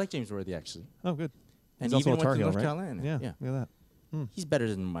fine. I like James Worthy actually. oh, good. And He's also even a Tar went to Heel, North right? Carolina. Yeah, look at that. He's better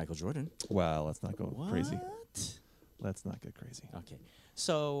than Michael Jordan. Well, let's not go crazy. What? Let's not get crazy. Okay.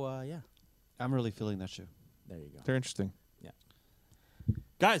 So yeah, I'm really feeling that shoe. there you go. They're interesting.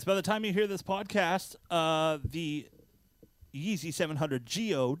 Guys, by the time you hear this podcast, the Yeezy 700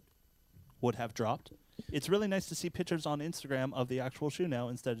 Geode would have dropped. It's really nice to see pictures on Instagram of the actual shoe now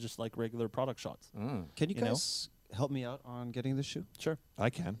instead of just like regular product shots. Can you You know? guys help me out on getting this shoe? Sure. I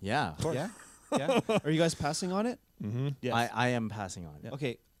can. Yeah. Yeah. Yeah. Are you guys passing on it? Mm-hmm. Yes. I am passing on. Yeah.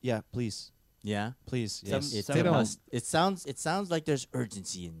 Okay. Yeah. Please. Yeah. Please. Seven- Yes. It's Seven a months. must. It sounds like there's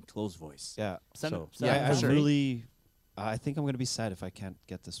urgency in closed voice. Yeah. Send so- it. Send Yeah. it I for sure. really. I think I'm gonna be sad if I can't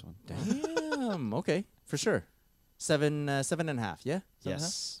get this one. Damn. Okay. For sure. 7.5. Yeah.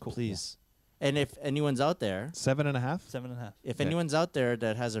 Yes. Cool. Please. And if anyone's out there, 7.5. 7.5. if Okay. anyone's out there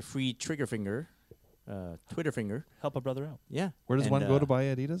that has a free trigger finger, Twitter finger, Help a brother out. yeah. Where does And, one go to buy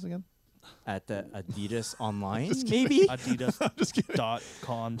Adidas again? At the Adidas online, maybe.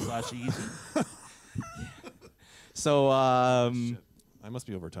 Adidas.com/Yeezy. So I must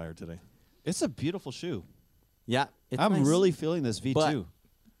be overtired today. It's a beautiful shoe. yeah, it's I'm nice. really feeling this V2. But-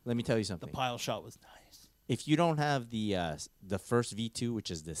 Let me tell you The something. pile shot was nice. If you don't have the first V2,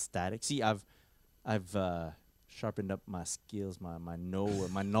 which is the static, see, I've sharpened up my skills, my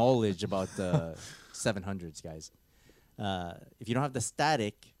knowledge about the 700s, guys. If you don't have the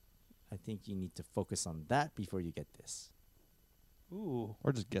static, I think you need to focus on that before you get this. Ooh.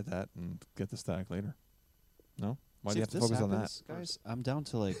 Or just get that and get the static later. No? Why See, do you if have to this focus on that? happens, guys? I'm down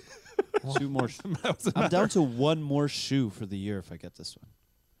to like 2 more. What's the I'm matter? down to 1 more shoe for the year if I get this one.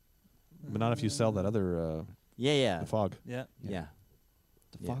 But not if you sell that other Yeah. the fog. Yeah. Yeah.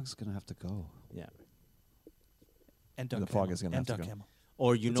 The Yeah. fog's gonna have to go. Yeah. And The dunk fog camo. is gonna and have to dunk go. camo.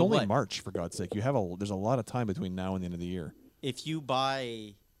 Or you It's know only what? March, for God's sake. There's a lot of time between now and the end of the year. If you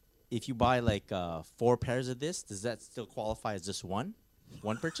buy like 4 pairs of this, does that still qualify as just one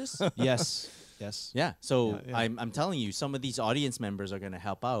purchase? Yes. Yes. Yeah. So Yeah. I'm telling you, some of these audience members are going to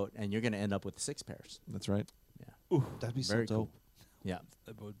help out, and you're going to end up with 6 pairs. That's right. That'd be Very so dope. cool. Yeah.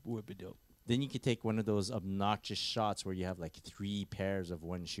 That would be dope. Then you could take one of those obnoxious shots where you have like 3 pairs of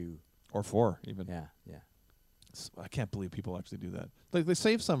one shoe. Or 4, even. Yeah. Yeah. I can't believe people actually do that. Like they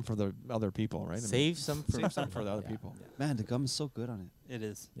save some for the other people, right? I mean, Save some for save some for the other Yeah, people. Yeah. Man, the gum is so good on it. It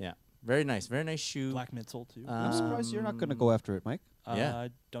is. Yeah. Very nice. Very nice shoe. Black midsole, too. I'm surprised you're not gonna go after it, Mike. yeah. I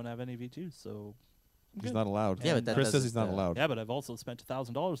don't have any V2s, so I'm He's good. not allowed. Yeah, but that Chris says doesn't, he's not allowed. Yeah, but I've also spent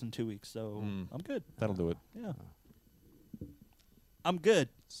 $1,000 in 2 weeks, so Mm. I'm good. That'll do it. Yeah. I'm good.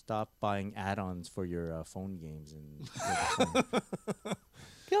 Stop buying add-ons for your phone games and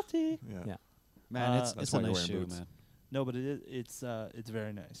Guilty. Yeah. Man, it's That's a why you're nice wearing shoe, boots. man. No, but it's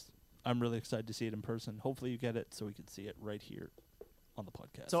very nice. I'm really excited to see it in person. Hopefully you get it so we can see it right here on the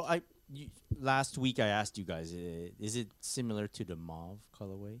podcast. So last week I asked you guys, is it similar to the mauve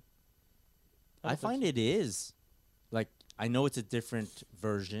colorway? I don't think find so. it is. Like, I know it's a different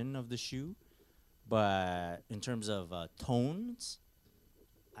version of the shoe, but in terms of tones,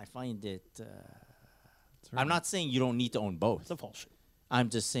 I find it. I'm not saying you don't need to own both. it's a false shoe. I'm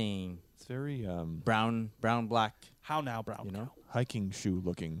just saying It's very brown, black. How now, brown You know? cow? hiking shoe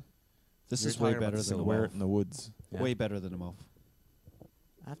looking. This You're is way talking about better this than to the wear it Wolf. in the woods. Yeah. Way better than a Wolf.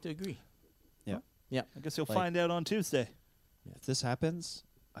 I have to agree. I guess you'll Like- find out on Tuesday. If this happens,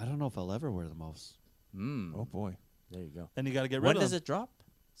 I don't know if I'll ever wear the Wolves. Mm. Oh boy. There you go. Then you got to get rid When of does them. it drop?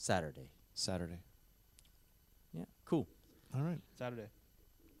 Saturday. Saturday. Yeah. Cool. All right. Saturday.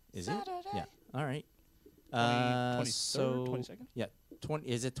 Is it? Yeah. All right. 23rd, So 22nd? yeah,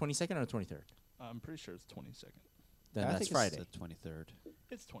 is it 22nd or 23rd? I'm pretty sure it's 22nd. Then I that's think Friday. It's the 23rd.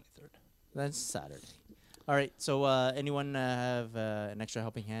 It's 23rd. That's Saturday. All right. So anyone have an extra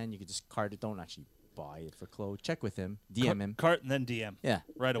helping hand? You could just card it. Don't actually buy it for Chloe. Check with him. DM him. Cart and then DM. Yeah.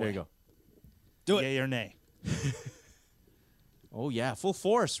 Right away. There you go. Do it. Yay or nay? Oh, yeah. Full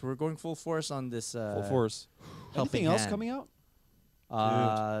force. We're going full force on this. Full force. Anything else coming out?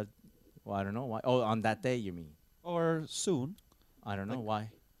 Well, I don't know why. Oh, on that day, you mean? Or soon? I don't know Like-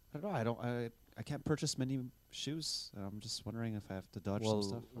 why. I don't know. I can't purchase many shoes. I'm just wondering if I have to dodge Well, some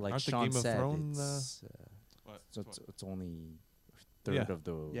stuff. like Aren't the Sean Game of said, Thrones, it's, so it's only third Yeah. of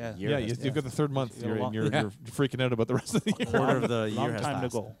the Yeah. year. Yeah, that's you've got the third month. Yeah, long- You're freaking out about the rest of the year. quarter of the year Long has time to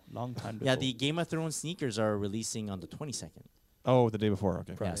passed. go. Long time to Yeah, go. the Game of Thrones sneakers are releasing on the 22nd. Oh, the day before.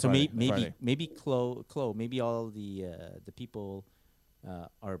 Okay. Yeah, so Friday. maybe Friday. maybe Chloe, maybe all the people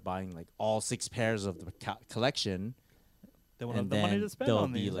are buying like all 6 pairs of the collection, they won't have and the money then to spend they'll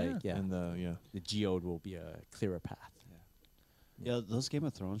on be these. like, yeah, And the the geode will be a clearer path. Yeah, those Game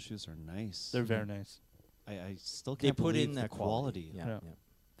of Thrones shoes are nice. They're very nice. I still They can't put believe in the the quality. Yeah, Yeah. yeah.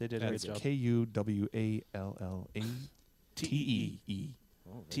 They did yeah, a good it's job. KUWALLATEE.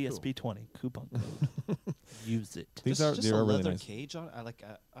 Oh, very cool. TSB20 coupon code. Use it. These Just they a are really leather nice. cage on. I like.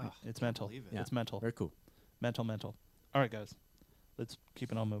 It's can't mental. believe it. Yeah. It's mental. Very cool. Mental. All right, guys. Let's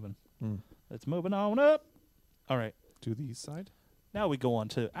keep it on moving. Mm. Let's moving on up. All right. To the east side. Now we go on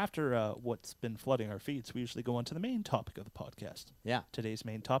to, after what's been flooding our feeds, we usually go on to the main topic of the podcast. Yeah. Today's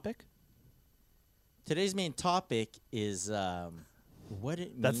main topic. Today's main topic is what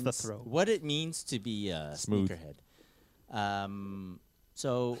it means. That's the throw. What it means to be a Smooth. sneakerhead.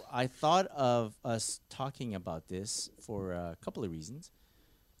 So I thought of us talking about this for a couple of reasons.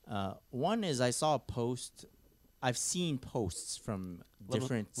 One is I saw a post. I've seen posts from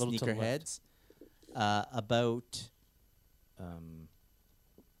different little to the left. sneakerheads about.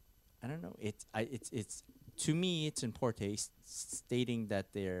 I don't know. It's to me it's in poor taste, stating that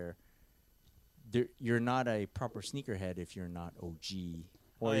you're not a proper sneakerhead if you're not OG,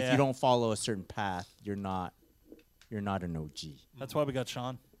 or Oh, if yeah. you don't follow a certain path, you're not an OG. That's why we got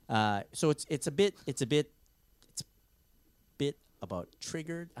Sean. So it's a bit about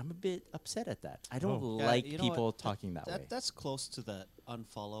triggered. I'm a bit upset at that. I don't Yeah, like you know people what? talking that way. That's close to that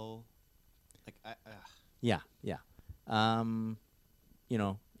unfollow. Like Yeah.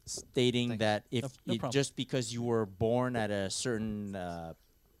 Stating Thanks. that if No problem. just because you were born at a certain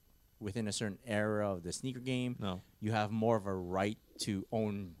within a certain era of the sneaker game, No. you have more of a right to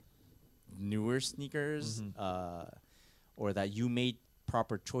own newer sneakers, or that you made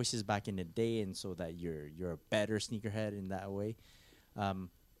proper choices back in the day, and so that you're a better sneakerhead in that way. I'm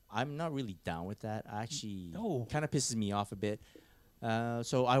not really down with that. Actually, No. kind of pisses me off a bit.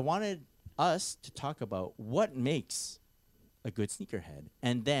 So I wanted us to talk about what makes a good sneakerhead,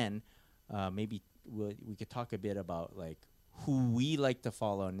 and then maybe we could talk a bit about like who we like to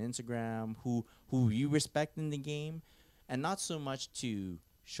follow on Instagram, who you respect in the game, and not so much to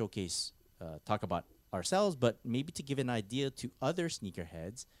showcase, talk about ourselves, but maybe to give an idea to other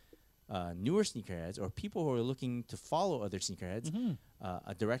sneakerheads, newer sneakerheads, or people who are looking to follow other sneakerheads,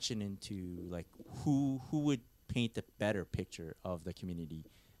 a direction into like who would paint a better picture of the community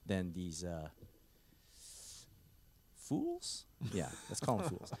than these fools. Yeah, let's call them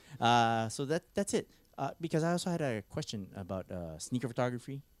fools. So that's it. Because I also had a question about sneaker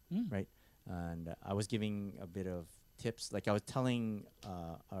photography, right? And I was giving a bit of tips. Like I was telling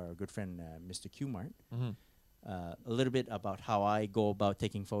our good friend Mr. Q Mart a little bit about how I go about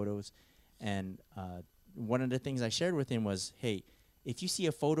taking photos. And one of the things I shared with him was, hey, if you see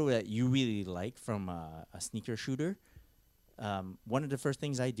a photo that you really like from a sneaker shooter, one of the first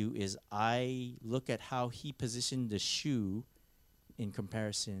things I do is I look at how he positioned the shoe in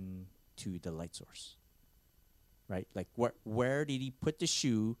comparison to the light source, right? Like where did he put the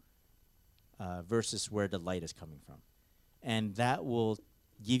shoe versus where the light is coming from? And that will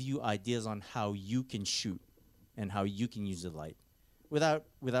give you ideas on how you can shoot and how you can use the light without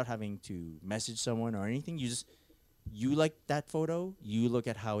having to message someone or anything. You like that photo, you look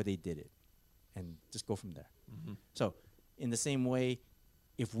at how they did it and just go from there. So in the same way,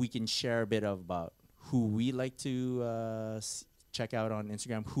 if we can share a bit about who we like to check out on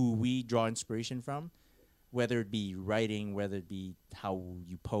Instagram, who we draw inspiration from, whether it be writing, whether it be how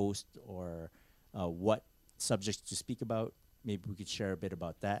you post, or what subjects to speak about, maybe we could share a bit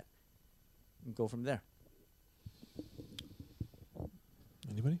about that and go from there.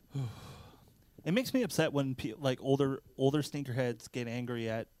 Anybody? It makes me upset when like older sneakerheads get angry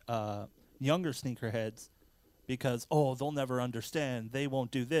at younger sneakerheads because they'll never understand. They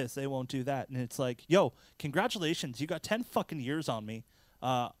won't do this. They won't do that. And it's like, yo, congratulations, you got 10 fucking years on me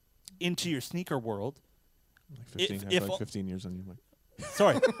into your sneaker world. Like 15. If- I have if- like 15 years on you. Like,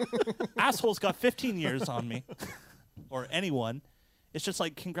 Sorry, assholes got 15 years on me, or anyone. It's just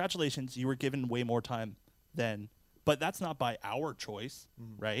like, congratulations, you were given way more time than, but that's not by our choice,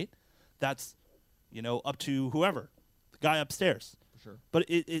 right? That's, up to whoever, the guy upstairs. Sure. But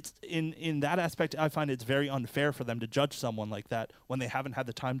it's in that aspect, I find it's very unfair for them to judge someone like that when they haven't had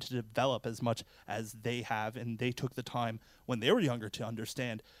the time to develop as much as they have, and they took the time when they were younger to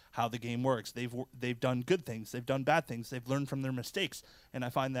understand how the game works. They've done good things, they've done bad things, they've learned from their mistakes, and I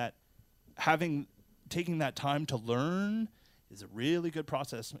find that taking that time to learn is a really good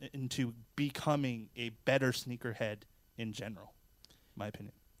process into becoming a better sneakerhead in general, in my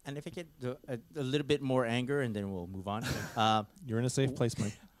opinion. And if I get a little bit more anger, and then we'll move on. You're in a safe place,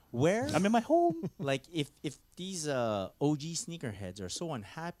 Mike. Where, I'm in my home. like, if these OG sneakerheads are so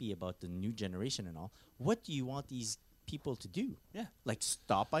unhappy about the new generation and all, what do you want these people to do? Yeah. Like,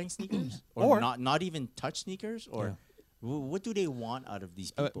 stop buying sneakers, Or- or not even touch sneakers, or what do they want out of these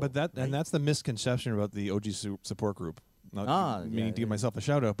people? But that right? and that's the misconception about the OG support group. Not meaning to give myself a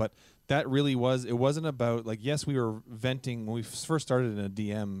shout out, but that really was. It wasn't about, like, yes, we were venting when we first started in a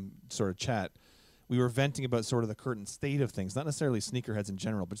DM sort of chat. We were venting about sort of the current state of things, not necessarily sneakerheads in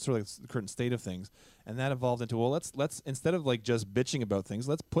general, but sort of the current state of things, and that evolved into, well, let's instead of like just bitching about things,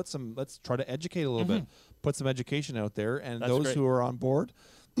 let's try to educate a little bit, put some education out there, and That's those great. who are on board.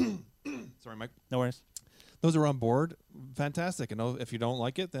 Sorry, Mike. No worries. Those are on board, fantastic. And if you don't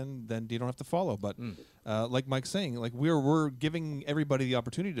like it, then you don't have to follow. But like Mike's saying, like we're giving everybody the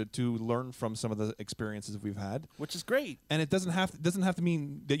opportunity to learn from some of the experiences we've had, Which is great. and it doesn't have to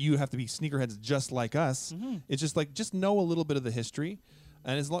mean that you have to be sneakerheads just like us. It's just like, just know a little bit of the history.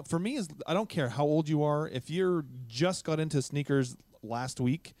 And for me, I don't care how old you are. If you're just got into sneakers last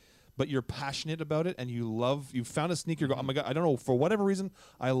week, but you're passionate about it and you found a sneaker, go, oh my God, I don't know, for whatever reason,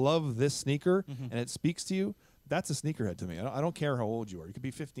 I love this sneaker and it speaks to you, that's a sneakerhead to me. I don't care how old you are. You could be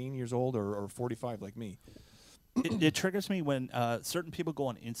 15 years old or 45 like me. It triggers me when certain people go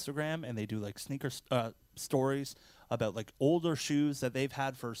on Instagram and they do like sneaker stories about like older shoes that they've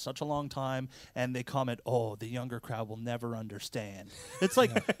had for such a long time, and they comment, "Oh, the younger crowd will never understand." It's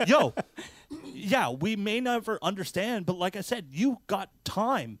like, yo, yeah, we may never understand, but like I said, you got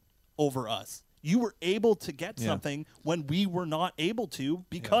time over us. You were able to get something when we were not able to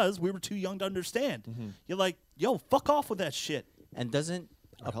because we were too young to understand. You're like, yo, fuck off with that shit. And doesn't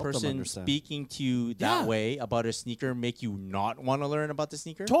Or a help them person understand. speaking to you that way about a sneaker make you not want to learn about the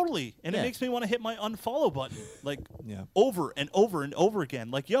sneaker? Totally. And Yeah. it makes me want to hit my unfollow button like Yeah. over and over and over again.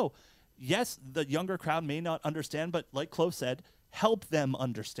 Like, yo, yes, the younger crowd may not understand, but like Chloe said, help them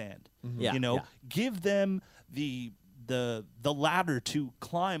understand. Yeah, yeah. Give them the ladder to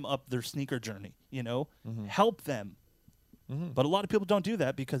climb up their sneaker journey, help them. But a lot of people don't do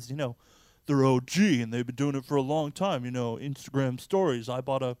that because, they're OG and they've been doing it for a long time. Instagram stories. I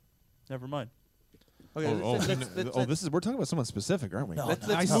bought a, never mind. Okay, We're talking about someone specific, aren't we? No, Let's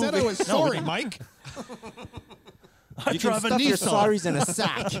I move said I was sorry, Mike. I you can drive a stuff your Nissan. sorries in a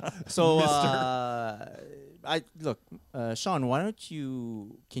sack. So, Sean, why don't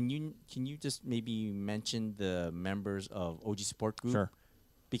you can you just maybe mention the members of OG Support Group? Sure.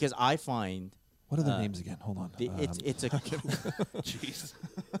 Because I find What are their names again? Hold on. it's a Jeez.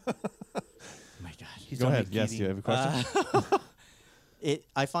 my God. He's Go on ahead. me Yes, eating. you have a question?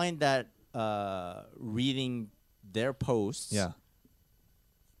 I find that reading their posts Yeah.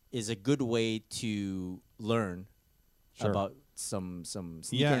 is a good way to learn Sure. about some sneaker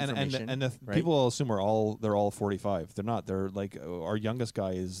Yeah, information. and the right? people assume they're all 45. They're not. They're like our youngest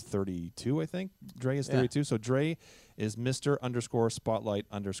guy is 32, I think. Dre is 32. So Dre is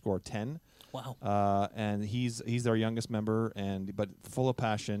Mr._Spotlight_10. Wow. And he's our youngest member, but full of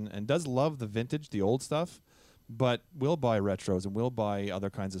passion and does love the vintage, the old stuff, but will buy retros and will buy other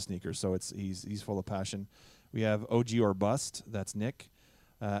kinds of sneakers. So he's full of passion. We have OG or Bust. That's Nick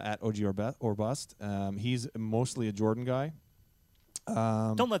at OG or Bust. He's mostly a Jordan guy.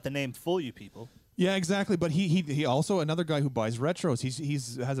 Don't let the name fool you, people. Yeah, exactly. But he also another guy who buys retros.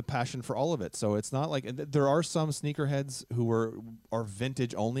 He's has a passion for all of it. So it's not like there are some sneakerheads who are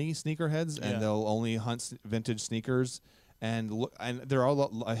vintage only sneakerheads, Yeah. and they'll only hunt vintage sneakers. And there are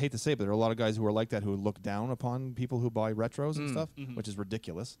I hate to say it, but there are a lot of guys who are like that who look down upon people who buy retros and stuff, which is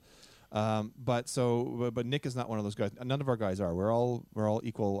ridiculous. But Nick is not one of those guys. None of our guys are. We're all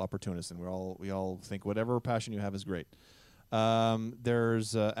equal opportunists, and we all think whatever passion you have is great.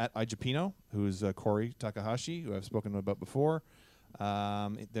 There's at iJapino, who's Corey Takahashi, who I've spoken about before.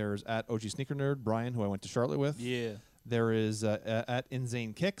 There's at OG Sneaker Nerd, Brian, who I went to Charlotte with. Yeah. There is at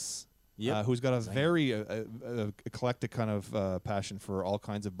Insane Kicks, Yep. who's got a very eclectic kind of passion for all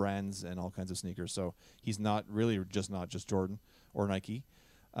kinds of brands and all kinds of sneakers. So he's not just Jordan or Nike.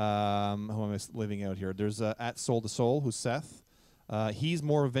 Who am I leaving out here? There's at Soul to Soul, who's Seth. He's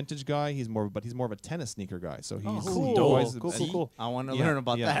more a vintage guy. He's more of a tennis sneaker guy. So he's cool. always Cool. I want to Yeah, learn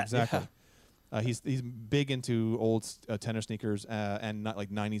about yeah, that. exactly. He's big into old tennis sneakers and not like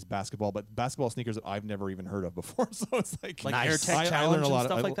 90s basketball, but basketball sneakers that I've never even heard of before. So it's like Air Tech I Challenge learn a lot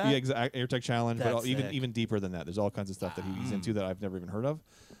and stuff like that? Yeah, exactly. Air Tech Challenge, That's but sick. even deeper than that. There's all kinds of stuff that he's into that I've never even heard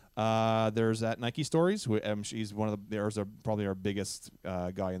of. There's at Nike Stories, who she's one of the there's probably our biggest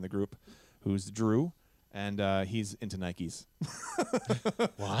guy in the group, who's Drew. And he's into Nikes.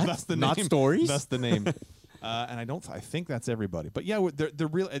 What? That's the Not name. stories? That's the name. And I think that's everybody. But yeah, they're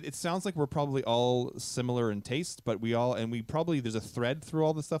real. It sounds like we're probably all similar in taste, but we probably there's a thread through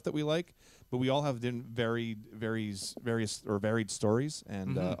all the stuff that we like. But we all have varied stories,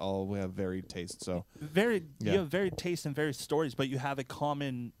 and all we have varied tastes. So You Yeah. have varied tastes and varied stories, but you have a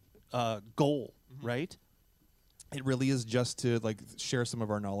common goal, right? it really is just to like share some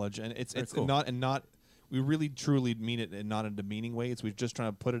of our knowledge, and it's cool. not. We really truly mean it, and not in a demeaning way. We're just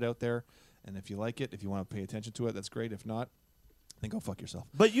trying to put it out there, and if you like it, if you want to pay attention to it, that's great. If not, then go fuck yourself.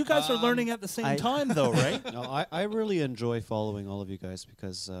 But you guys are learning at the same time, though, right? No, I really enjoy following all of you guys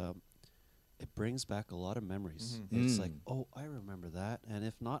because it brings back a lot of memories. It's like, oh, I remember that, and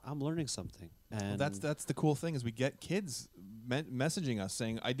if not, I'm learning something. And Well, that's the cool thing is we get kids messaging us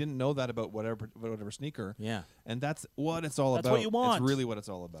saying, "I didn't know that about whatever sneaker." Yeah. And that's what it's all That's about. what you want. It's really what it's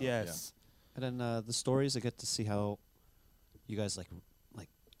all about. Yes. And then the stories, I get to see how you guys like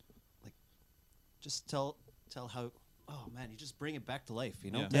just tell how, oh man, you just bring it back to life,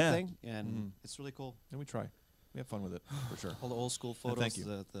 Yeah. type Yeah. thing, and it's really cool. And we try. We have fun with it for sure. All the old school And photos, thank you.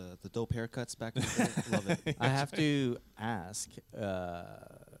 the dope haircuts back in the day, love it. I have to ask,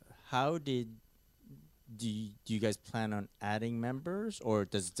 how do you guys plan on adding members, or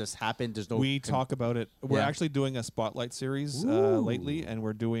does it just happen? There's no. We talk about it. We're Yeah. actually doing a spotlight series lately, and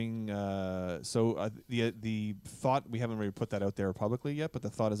we're doing the thought, we haven't really put that out there publicly yet, but the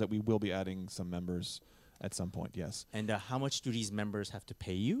thought is that we will be adding some members at some point. Yes, And how much do these members have to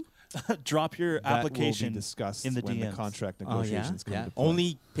pay you? Drop your that application will be discussed in the when DMs. the contract negotiations come into play.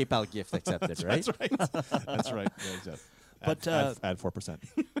 Only PayPal gift accepted, right? That's right. That's right. Yeah, exactly. But, add 4%.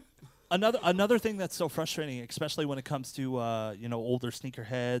 Another thing that's so frustrating, especially when it comes to older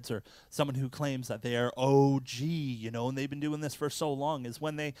sneakerheads or someone who claims that they are OG, and they've been doing this for so long, is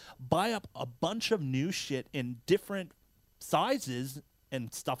when they buy up a bunch of new shit in different sizes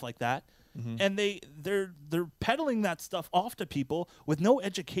and stuff like that, and they're peddling that stuff off to people with no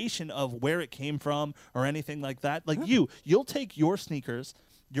education of where it came from or anything like that. Like you'll take your sneakers,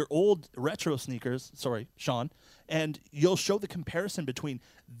 your old retro sneakers, sorry, Sean, and you'll show the comparison between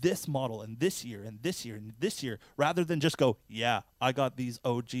this model and this year and this year and this year, rather than just go, yeah, I got these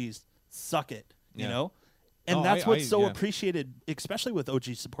OGs, suck it, you Yeah. know? And Oh, that's what's so yeah. appreciated, especially with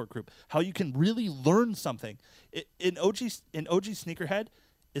OG Support Group, how you can really learn something. An OG sneakerhead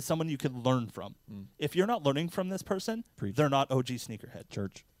is someone you can learn from. If you're not learning from this person, Preach. they're not OG sneakerhead.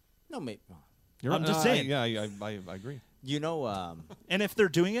 Church. No, mate. I'm just saying. I agree. You know, And if they're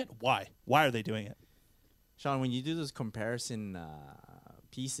doing it, why? Why are they doing it? Sean, when you do those comparison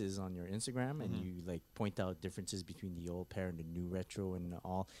pieces on your Instagram and you like point out differences between the old pair and the new retro and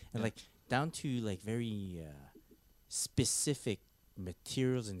all, and like down to like very specific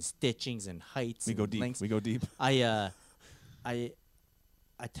materials and stitchings and heights. We and go deep. lengths, We go deep. I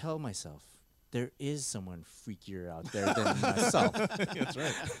tell myself there is someone freakier out there than myself. That's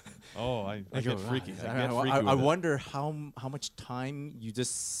right. Oh, I I get go, freaky. "Wow." I get freaky I with it. wonder how much time you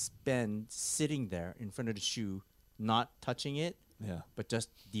just spend sitting there in front of the shoe, not touching it, Yeah. but just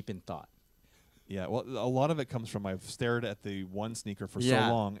deep in thought. Yeah, well, a lot of it comes from I've stared at the one sneaker for Yeah.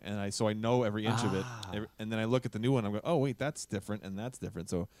 so long, and so I know every inch of it, Ah. and then I look at the new one, I'm going, oh wait, that's different, and that's different.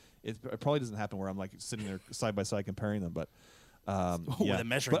 So it probably doesn't happen where I'm like sitting there side by side comparing them, but With yeah. a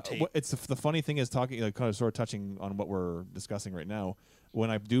measuring But tape. it's the funny thing is talking, like, kind of sort of touching on what we're discussing right now.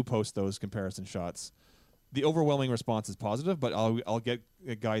 When I do post those comparison shots, the overwhelming response is positive, but I'll get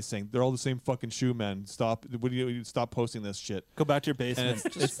guys saying they're all the same fucking shoe, man. Stop! Would you stop posting this shit? Go back to your And basement.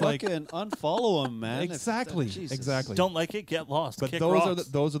 it's, Just it's like fucking unfollow them, man. exactly, Jesus. exactly. Don't like it, get lost. But Kick those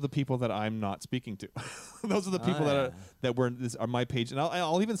rocks. are the people that I'm not speaking to. Those are the people that are my page, and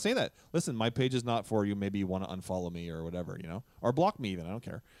I'll even say that. Listen, my page is not for you. Maybe you want to unfollow me or whatever, or block me even. I don't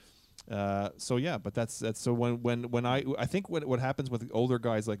care. So yeah, but that's so when I think what happens with older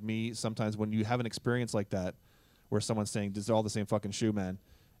guys like me sometimes when you have an experience like that, where someone's saying it's all the same fucking shoe, man.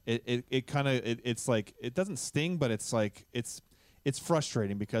 It's like it doesn't sting, but it's like it's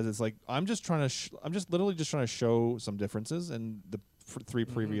frustrating because it's like I'm just literally just trying to show some differences in the three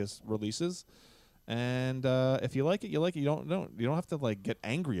previous releases, and if you like it, you like it. You don't have to like get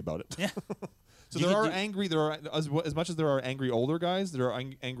angry about it. Yeah. So there are angry. There are as much as there are angry older guys. There are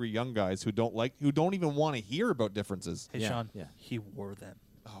angry young guys who don't even want to hear about differences. Hey, Yeah, Sean. yeah. He wore them.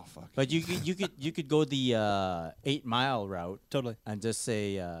 Oh fuck. But you could go the 8 mile route Totally. and just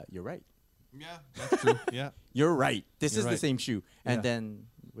say you're right. Yeah, that's true. Yeah, You're right. This You're is the right. same shoe. And Yeah. then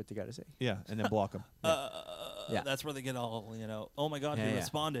what they got to say? yeah, and then block them. Yeah. That's where they get all, oh my God, Yeah, he yeah.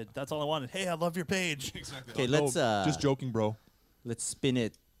 responded. That's all I wanted. Hey, I love your page. Exactly. Okay, let's just joking, bro. let's spin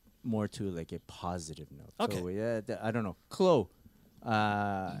it more to like a positive note. Okay. So yeah, I don't know. Chloe,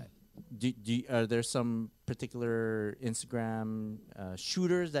 are there some particular Instagram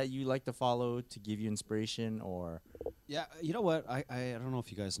shooters that you like to follow to give you inspiration or? Yeah, you know what? I don't know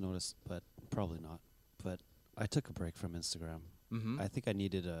if you guys noticed, but probably not. But I took a break from Instagram. Mm-hmm. I think I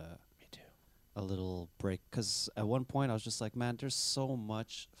needed a little break because at one point I was just like, man, there's so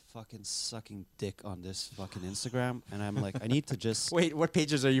much fucking sucking dick on this fucking Instagram, and I'm like, I need to just. Wait, what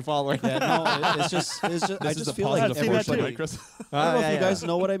pages are you following? Yeah, no, it's just. I This is just a feel like positive that push, too. right, Chris? I don't know yeah, if you yeah. guys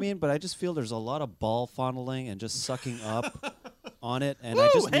know what I mean, but I just feel there's a lot of ball funneling and just sucking up on it, and Woo, I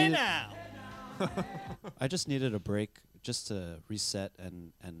just hey needed, now. I just needed a break just to reset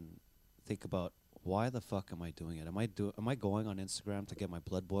and think about why the fuck am I doing it? Am I going on Instagram to get my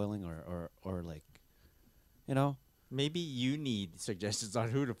blood boiling or like, you know? Maybe you need suggestions on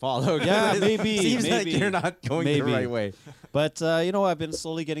who to follow. Yeah, maybe, Seems like maybe, you're not going the maybe. right way. But I've been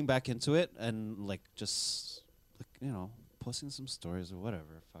slowly getting back into it and like just like, posting some stories or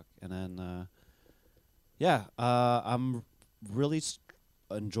whatever. Fuck, and then I'm really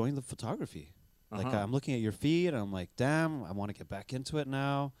enjoying the photography. Like Uh-huh. I'm looking at your feed and I'm like, damn, I want to get back into it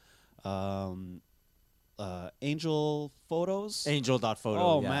now. Angel photos. Angel.photo.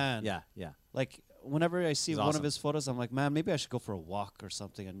 Oh, yeah. man. Yeah. Like whenever I see It's one awesome. of his photos, I'm like, man, maybe I should go for a walk or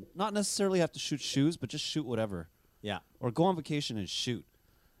something, and not necessarily have to shoot shoes, but just shoot whatever, Yeah. or go on vacation and shoot.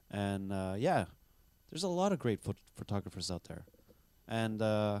 And there's a lot of great photographers out there, and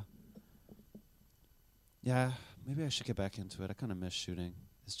maybe I should get back into it. I kind of miss shooting.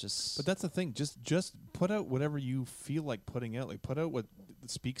 It's just. But that's the thing. Just put out whatever you feel like putting out. Like put out what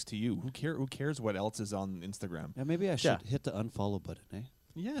speaks to you. Who cares what else is on Instagram? Yeah, maybe I should hit the unfollow button, eh?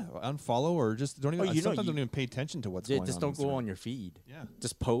 Yeah, unfollow or just don't even. you know, Sometimes you- don't even pay attention to what's going on. Just don't go Instagram. on your feed. Yeah.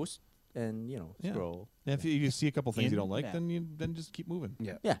 Just post and Yeah. scroll. And if you see a couple things you don't like, Yeah. then just keep moving.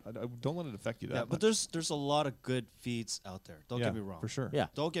 Yeah. Yeah. Don't let it affect you that Yeah, much. but there's a lot of good feeds out there. Don't get me wrong. for sure. Yeah.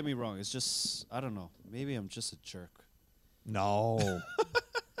 Don't get me wrong. It's just I don't know. Maybe I'm just a jerk. No.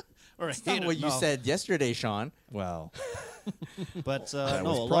 Or a That's not hater. what you No. said yesterday, Sean. well. But That no,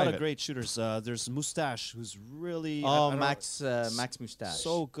 was a lot private. of great shooters. There's Mustache, who's really Oh, I don't- Max Mustache.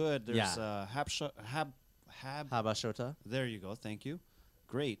 so good. There's Yeah. Hab. Habashota. There you go. Thank you.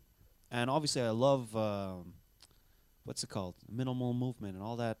 Great. And obviously, I love what's it called? Minimal movement and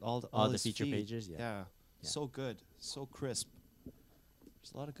all that. All the his feature feed. pages, yeah. Yeah. Yeah. So good. So crisp.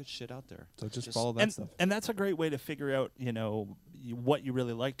 There's a lot of good shit out there. So just follow that stuff. And that's a great way to figure out, what you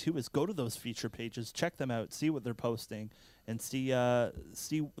really like too. Is go to those feature pages, check them out, see what they're posting, and see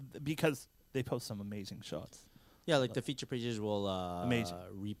because they post some amazing shots. Yeah, like the feature pages will Amazing.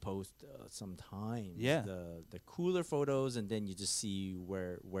 repost sometimes. Yeah. The cooler photos, and then you just see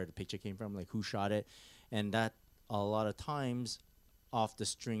where the picture came from, like who shot it, and that a lot of times, off the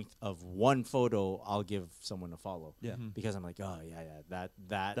strength of one photo, I'll give someone a follow. Yeah. Because I'm like, oh yeah,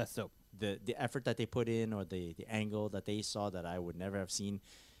 That's dope. the effort that they put in or the angle that they saw that I would never have seen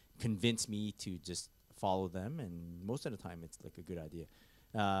convinced me to just follow them, and most of the time it's like a good idea.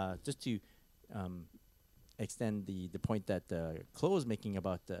 Just to extend the point that Chloe was making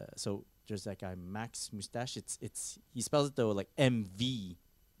about so there's that guy Max Mustache. It's he spells it though like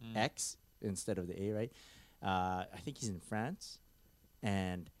MVX instead of the A, right? I think he's in France,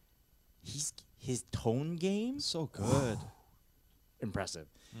 and his tone game So good. impressive.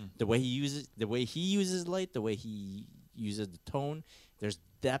 The way he uses light, the way he uses the tone. There's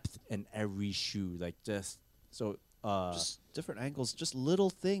depth in every shoe, like just so. Just different angles, just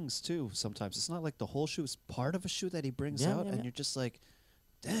little things too. Sometimes it's not like the whole shoe; it's part of a shoe that he brings Yeah, out, yeah, and yeah. you're just like,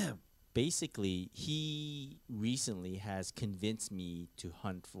 "Damn!" Basically, he recently has convinced me to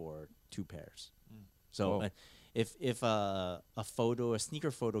hunt for 2 pairs. So Whoa. if a sneaker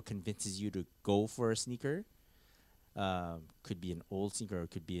photo convinces you to go for a sneaker, could be an old sneaker or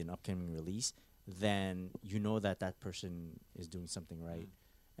could be an upcoming release, then you know that person is doing something right.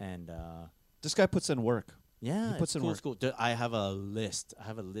 And This guy puts in work. yeah, He puts it's in cool. work. It's cool. I have a list.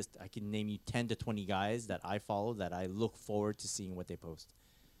 I can name you 10 to 20 guys that I follow that I look forward to seeing what they post,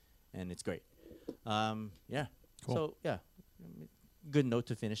 and it's great. Yeah. Cool. So yeah, good note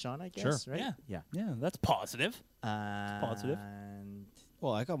to finish on, I guess. Sure. Right. Yeah. Yeah. Yeah, that's positive. Positive. And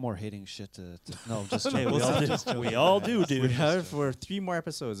Well, I got more hating shit no, just Hey, joking. we all do, dude. We have it for 3 more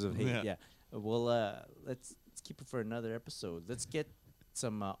episodes of hate. Yeah. Yeah. Well, let's keep it for another episode. Let's get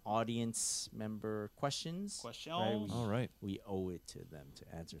some audience member questions. Questions. Right? All right. We owe it to them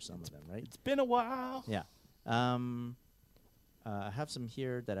to answer some of them, right? It's been a while. Yeah. I have some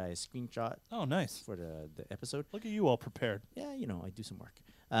here that I screenshot Oh, nice. for the episode. Look at you all prepared. Yeah, I do some work.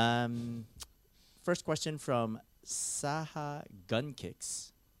 First question from Saha Gun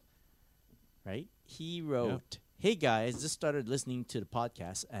Kicks. Right? He wrote, "Hey guys, just started listening to the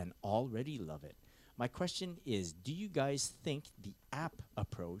podcast and already love it. My question is, do you guys think the app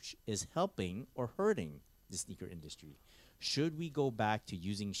approach is helping or hurting the sneaker industry? Should we go back to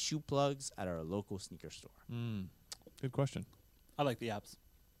using shoe plugs at our local sneaker store?" Good question. I like the apps.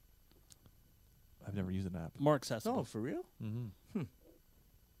 I've never used an app. More accessible. No, for real?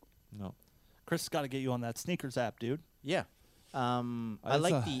 No. Chris has got to get you on that sneakers app, dude. Yeah. I It's,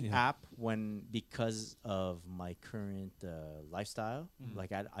 like the yeah. app because of my current lifestyle.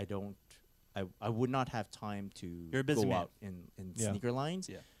 Like I would not have time to You're a busy go man. out in Yeah. sneaker lines.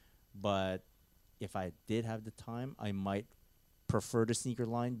 Yeah. But if I did have the time, I might prefer the sneaker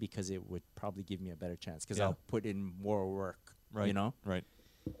line because it would probably give me a better chance because Yeah. I'll put in more work. Right. You know? Right.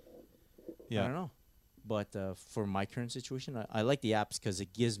 I Yeah. don't know. But for my current situation, I like the apps because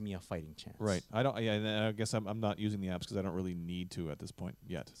it gives me a fighting chance. Right. I don't. Yeah. and I guess I'm not using the apps because I don't really need to at this point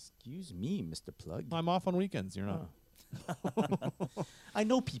yet. Excuse me, Mr. Plug. I'm off on weekends. You're not. I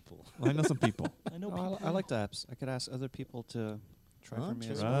know people. I know some people. I know No, people. I like the apps. I could ask other people to try for me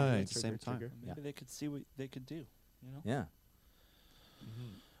True. as Right. well Yeah, at the same time. Yeah. Maybe they could see what they could do. You know. Yeah.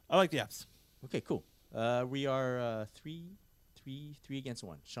 I like the apps. Okay, cool. We are three against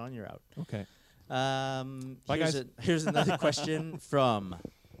one. Sean, you're out. Okay. Bye, guys. Here's another question from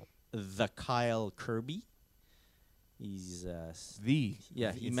the Kyle Kirby. He's The.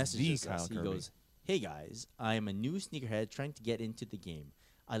 yeah, he it's messages the Kyle us. He Kirby. goes, "Hey guys, I'm a new sneakerhead trying to get into the game.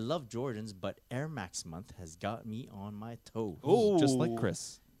 I love Jordans, but Air Max month has got me on my toes. Oh. Just like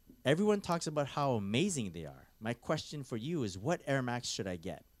Chris. Everyone talks about how amazing they are. My question for you is, what Air Max should I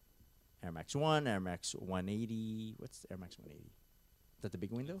get? Air Max 1, Air Max 180. What's Air Max 180? Is that the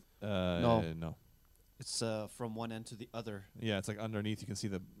big window? No. It's from one end to the other. Yeah, it's like underneath. You can see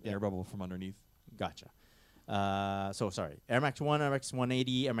the Yeah. air bubble from underneath. Gotcha. So sorry. Air Max 1, Air Max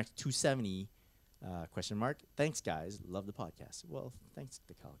 180, Air Max 270. Question mark. Thanks, guys. Love the podcast. Well, thanks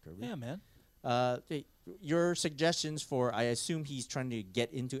to Kyle Kirby. Yeah, man. Hey, your suggestions for, I assume he's trying to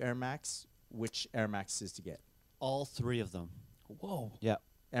get into Air Max. Which Air Max is to get? All three of them. Whoa. Yeah.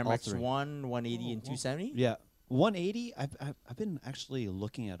 Air All Max three. 1, 180, and 270? Yeah. 180. I've been actually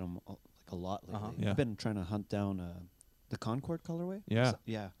looking at them like a lot lately. Uh-huh. Yeah. I've been trying to hunt down the Concord colorway. Yeah.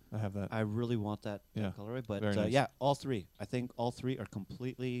 Yeah. I have that. I really want that Yeah. colorway, but Very nice. yeah, all three. I think all three are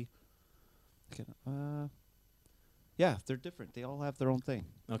completely. Yeah, they're different. They all have their own thing.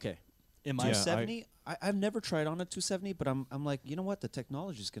 Okay. In my Yeah. 270. I've never tried on a 270, but I'm like, you know what? The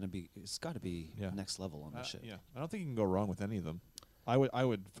technology is gonna be. It's got to be Yeah. next level on this shit. Yeah. I don't think you can go wrong with any of them.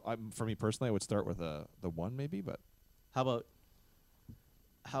 For me personally, I would start with the one maybe, but How about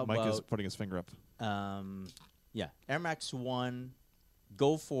Mike is putting his finger up. yeah, Air Max 1,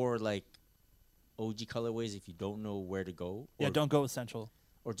 go for like OG colorways if you don't know where to go. Yeah, or, don't go essential.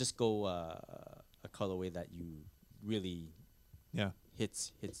 or just go a colorway that you really Yeah.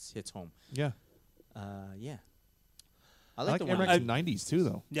 hits home. Yeah. Yeah. I I like, like the Air one Max 90s too,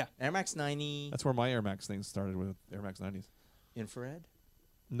 though. Yeah. Air Max 90 That's where my Air Max thing started with Air Max 90s. infrared.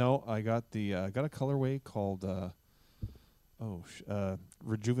 No, I got the got a colorway called it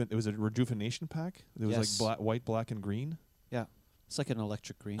was a rejuvenation pack. It was Yes. like white, black, and green. Yeah, it's like an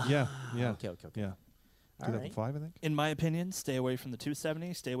electric green. Yeah, yeah, Okay. yeah. All right. 2005, I think. In my opinion, stay away from the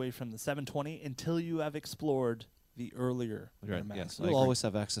 270. Stay away from the 720 until you have explored the earlier Right, Air Max. yes. I You'll agree. always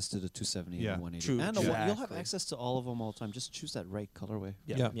have access to the 270 Yeah. and the 180. True, And true. you'll have Exactly. access to all of them all the time. Just choose that right colorway.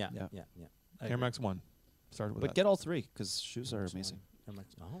 Yeah. Yeah. Yeah. Yeah. Yeah. Yeah. I Air agree. Max 1 started with But that. get all three because shoes are Max amazing. 1, Air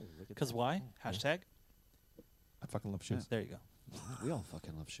Max. Oh, look at Because that. why? Oh, Hashtag. I fucking love shoes. There you go. We all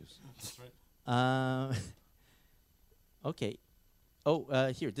fucking love shoes. Okay.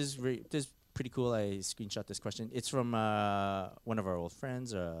 Oh, here. This is pretty cool. I screenshot this question. It's from one of our old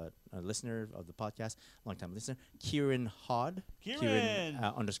friends, a listener of the podcast, long-time listener, Kieran Hod. Kieran!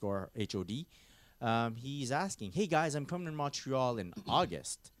 _ HOD. He's asking, "Hey guys, I'm coming to Montreal in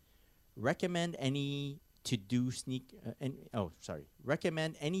August. Recommend any to do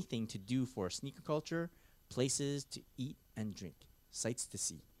Recommend anything to do for sneaker culture, places to eat and drink, sights to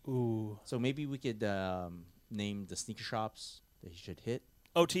see." Ooh. So maybe we could name the sneaker shops that he should hit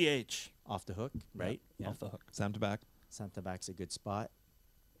OTH. off the hook, right? Off the hook. Sam Tabac. Santa Bac's a good spot.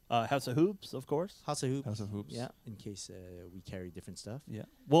 House of Hoops, of course. House of Hoops. House of Hoops. Yeah, in case we carry different stuff. Yeah.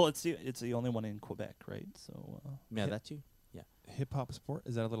 Well, it's the only one in Quebec, right? So. Yeah, that too. Yeah. Hip hop sport,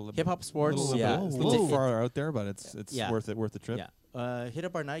 is that a little Hip hop sports, little yeah. bit, it's a Whoa. little It- far out there, but it's Yeah. worth the trip. Yeah. Hit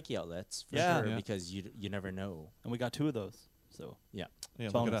up our Nike outlets for Yeah. sure Yeah. because you never know. And we got 2 of those. So. Yeah. Yeah,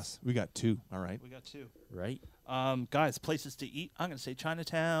 look Bonus. at us. We got 2. All right. We got 2. Right. Guys, places to eat. I'm gonna say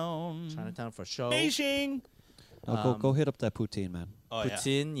Chinatown. Chinatown for show. Beijing. Go hit up that poutine, man. Oh yeah.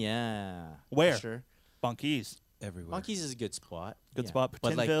 Poutine, yeah. Where? For sure. Bunkies. Everywhere. Monkeys is a good spot. Good yeah. spot.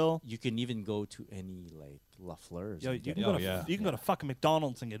 But like, Poutine-ville. you can even go to any like La Fleurs. Yo, and you get can it. go to yeah. you can go to fucking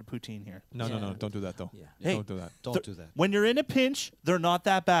McDonald's and get a poutine here. No, no, Yeah. no. Don't do that, though. Yeah. Hey. Don't do that. Don't do that. When you're in a pinch, they're not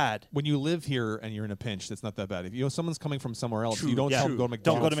that bad. When you live here and you're in a pinch, it's not that bad. If someone's coming from somewhere else, True, you don't yeah. tell them to go to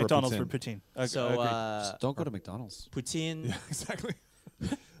McDonald's. Don't go to McDonald's for poutine. poutine. So agreed. Just don't go to McDonald's. poutine, Yeah, exactly.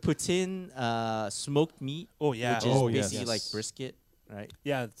 poutine, smoked meat. Oh, yeah. Which is Oh, yes. basically like Yes. brisket, right?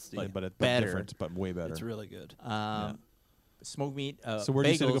 yeah, it's But better. different, but way better. it's really good. Smoked meat. So where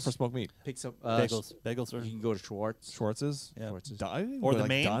do you say to go bagels, for smoked meat? Pick some Bagels are You can go to Schwartz. Schwartz's? yeah. Schwartz's. Or the like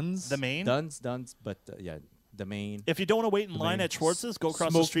main. Dunn's? The main. Duns, but yeah, the main. If you don't want to wait in The line main. at Schwartz's, go across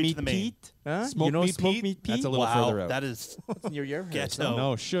the Smoked street to meat the main. Pete? Huh? Smoked you know meat smoked Pete? meat Pete? That's a little Wow, further out. that is You're here. ghetto.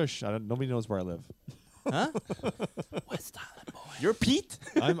 No, shush. Nobody knows where I live. Huh? West Island boy. You're Pete?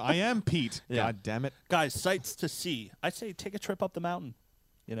 I am Pete. Yeah. God damn it. Guys, sights to see. I say take a trip up the mountain.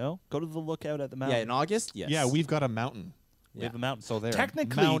 You know, go to the lookout at the Yeah, mountain. in August? Yes. Yeah, we've got a mountain. We have a mountain. So there.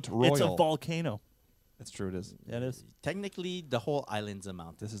 Technically, Mount it's a Royal. volcano. That's true, it is. That is. Technically, the whole island's a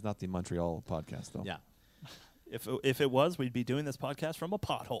mountain. This is not the Montreal podcast, though. Yeah. If it was, we'd be doing this podcast from a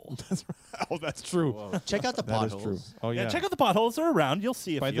pothole. Oh, that's true. Check out the That is potholes. true. Oh, yeah. Yeah, check out the potholes. They're around. You'll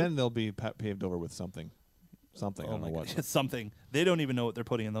see a By few. then, they'll be paved over with something. Something. I Oh don't know my what. God. It's something. They don't even know what they're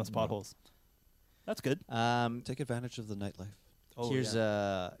putting in those potholes. That's good. Take advantage of the nightlife. Oh, here's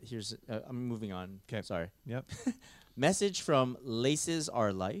yeah. I'm moving on. 'Kay. Sorry. Yep. Message from Laces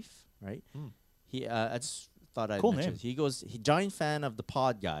Our Life, right? He I just thought I'd Cool mention. name. He goes, giant fan of the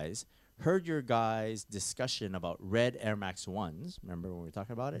pod guys. Heard your guys' discussion about red Air Max 1s. Remember when we were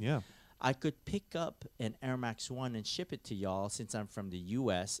talking about it? Yeah. I could pick up an Air Max 1 and ship it to y'all since I'm from the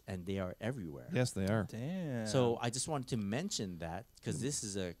US and they are everywhere. Yes, they are. Damn. So I just wanted to mention that because this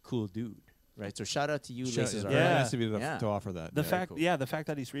is a cool dude, right? So shout out to you, Shut- Laces Our very Yeah. Life. nice of you to, Yeah. to offer that. the yeah, fact, cool. the fact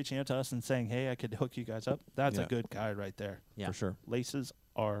that he's reaching out to us and saying, "Hey, I could hook you guys up." That's a Yeah. good guy right there. Yeah. for sure. Laces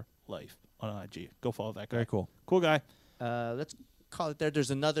are life on IG. Go follow that guy. Very cool. Cool guy. Let's call it there. There's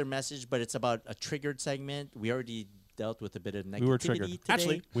another message, but it's about a triggered segment. We already dealt with a bit of negativity We were triggered. today.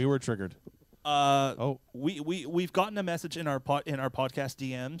 Actually, We were triggered. Oh, we've gotten a message in our podcast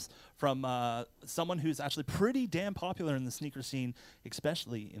DMs from someone who's actually pretty damn popular in the sneaker scene,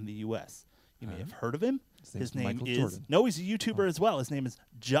 especially in the U.S. You may have heard of him. name's His name Michael is Jordan. no, he's a YouTuber as well. His name is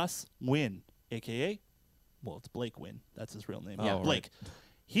Just Win, aka, well, it's Blake Win. That's his real name. Oh, Yeah, right. Blake.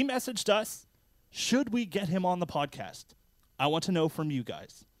 He messaged us. Should we get him on the podcast? I want to know from you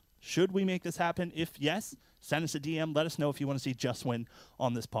guys. Should we make this happen? If yes, send us a DM. Let us know if you want to see Just Win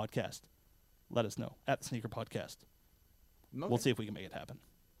on this podcast. Let us know at the Sneaker Podcast. Okay. We'll see if we can make it happen.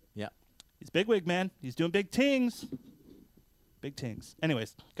 Yeah. He's bigwig, man. He's doing big tings. Big tings.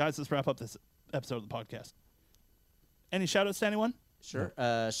 Anyways, guys, let's wrap up this episode of the podcast. Any shout outs to anyone? Sure.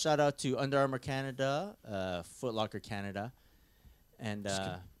 Shout out to Under Armour Canada, Foot Locker Canada, and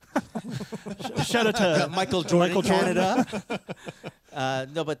Shout out to Michael Jordan Michael Jordan. Canada.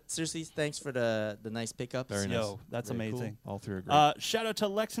 No, but seriously, thanks for the nice pickups. Very nice. Yo, that's Very cool. amazing. All three are great. Shout out to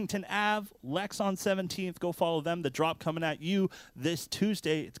Lexington Ave, Lex on 17th. Go follow them. The drop coming at you this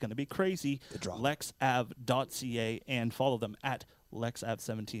Tuesday. It's going to be crazy. The drop. LexAv.ca and follow them at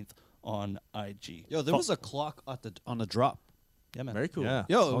LexAv17th on IG. Yo, there was a clock on the drop. Yeah, man. Very cool. Yeah.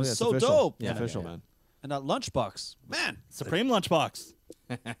 Yo, it Oh, was yeah, it's so official. dope. It's Yeah. official, Yeah. man. And that lunchbox, man. Supreme Lunchbox.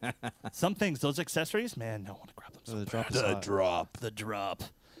 Some things, those accessories, man, no one to grab them. So The drop bad. is hot. drop. The drop.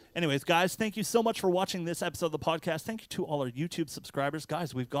 Anyways, guys, thank you so much for watching this episode of the podcast. Thank you to all our YouTube subscribers.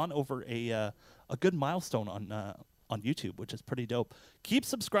 Guys, we've gone over a good milestone on YouTube, which is pretty dope. Keep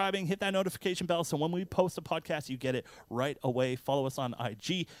subscribing, hit that notification bell, so when we post a podcast, you get it right away. Follow us on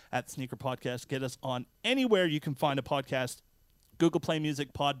IG at Sneaker Podcast. Get us on anywhere you can find a podcast. Google Play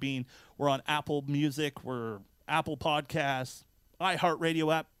Music, Podbean. We're on Apple Music. We're Apple Podcasts,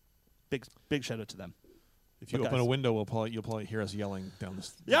 iHeartRadio app. Big shout out to them. If you But open guys- a window, you'll probably hear us yelling down the.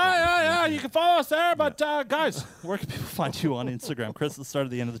 Yeah. You can follow us there. But guys, where can people find you on Instagram? Chris, let's start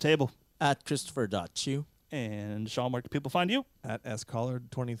at the end of the table. At Christopher.chu. And Sean, where can people find you? At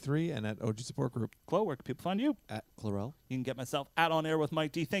SCollard23 and at OG Support Group. Chloe, where can people find you? At Clarel. You can get myself at On Air with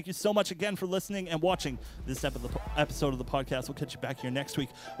Mike D. Thank you so much again for listening and watching this episode of the podcast. We'll catch you back here next week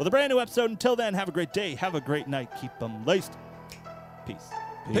with a brand new episode. Until then, have a great day. Have a great night. Keep them laced. Peace.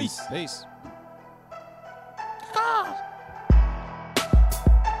 Peace. Peace.